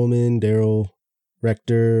 Cody Ruhlman, Daryl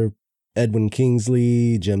Rector, Edwin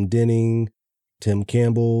Kingsley, Jim Denning, Tim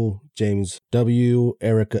Campbell, James W.,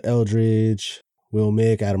 Erica Eldridge, Will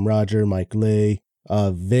Mick, Adam Roger, Mike Lay,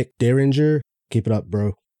 Vic Derringer, keep it up,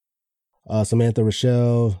 bro. Samantha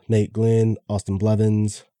Rochelle, Nate Glenn, Austin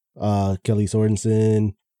Blevins, Kelly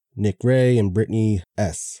Sorensen, Nick Ray, and Brittany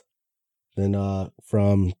S. Then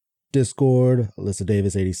from Discord, Alyssa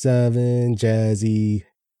Davis 87, Jazzy,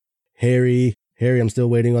 Harry, I'm still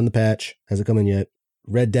waiting on the patch. Hasn't come in yet.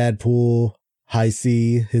 Red Dad Pool, High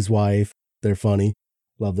C, his wife. They're funny.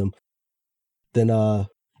 Love them. Then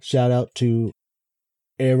shout out to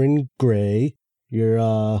Aaron Gray.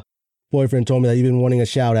 Your boyfriend told me that you've been wanting a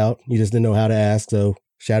shout out. You just didn't know how to ask. So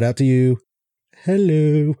shout out to you.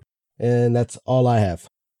 Hello. And that's all I have.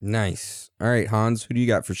 Nice. All right, Hans, who do you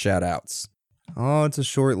got for shout outs? Oh, it's a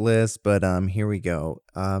short list, but here we go.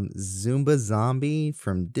 Zumba Zombie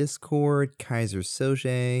from Discord, Kaiser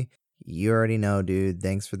Soje. You already know, dude.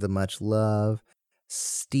 Thanks for the much love.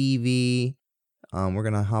 Stevie. We're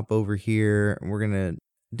going to hop over here. We're going to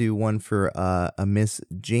do one for a Miss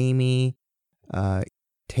Jamie.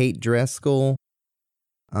 Tate Dreskel.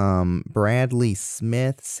 Bradley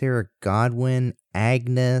Smith. Sarah Godwin.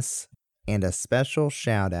 Agnes. And a special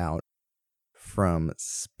shout out from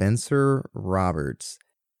Spencer Roberts.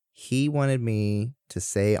 He wanted me to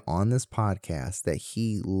say on this podcast that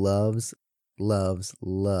he loves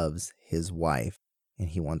his wife. And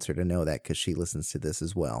he wants her to know that because she listens to this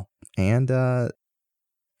as well. And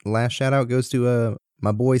last shout out goes to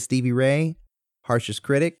my boy Stevie Ray, harshest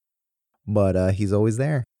critic, but he's always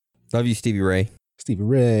there. Love you, Stevie Ray. Stevie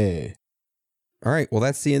Ray. All right, well,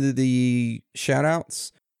 that's the end of the shout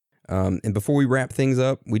outs. And before we wrap things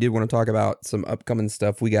up, we did want to talk about some upcoming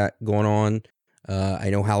stuff we got going on. I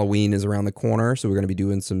know Halloween is around the corner, so we're going to be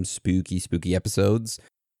doing some spooky episodes.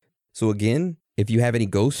 So again, if you have any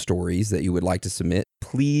ghost stories that you would like to submit,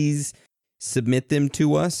 please submit them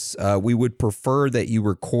to us. We would prefer that you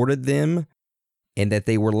recorded them and that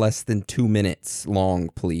they were less than 2 minutes long,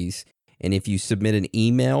 please. And if you submit an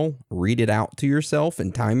email, read it out to yourself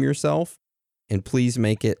and time yourself. And please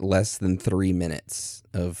make it less than 3 minutes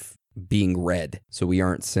of being read, so we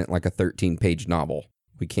aren't sent like a 13-page novel.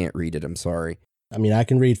 We can't read it, I'm sorry. I mean, I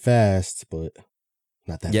can read fast, but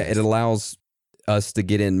not that fast. It allows us to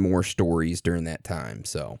get in more stories during that time,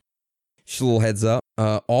 so just a little heads up.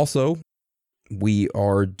 Also, we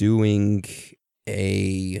are doing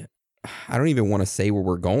I don't even want to say where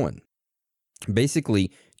we're going.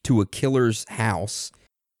 Basically, to a killer's house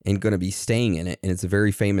and going to be staying in it, and it's a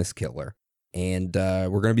very famous killer. And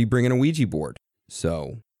we're going to be bringing a Ouija board.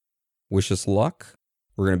 So wish us luck.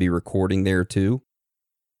 We're going to be recording there too.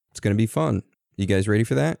 It's going to be fun. You guys ready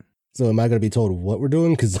for that? So am I going to be told what we're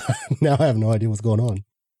doing? Because now I have no idea what's going on.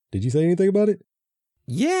 Did you say anything about it?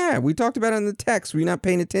 Yeah, we talked about it in the text. Were you not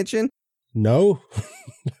paying attention? No.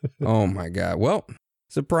 Oh my God. Well,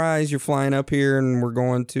 surprise, you're flying up here and we're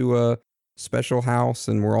going to a special house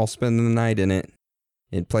and we're all spending the night in it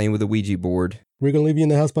and playing with a Ouija board. We're going to leave you in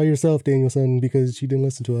the house by yourself, Danielson, because you didn't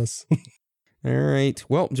listen to us. All right.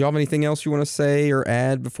 Well, do you have anything else you want to say or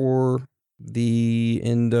add before the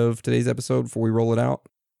end of today's episode, before we roll it out?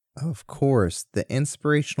 Of course. The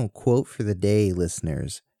inspirational quote for the day,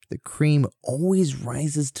 listeners. The cream always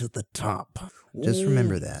rises to the top. Just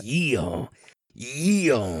remember that. Yeah.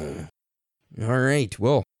 All right.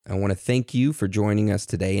 Well, I want to thank you for joining us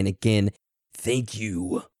today. And again, thank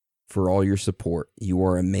you for all your support. You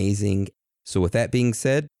are amazing. So with that being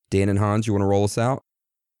said, Dan and Hans, you want to roll us out?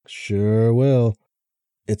 Sure will.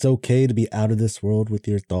 It's okay to be out of this world with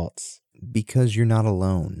your thoughts. Because you're not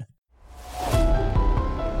alone.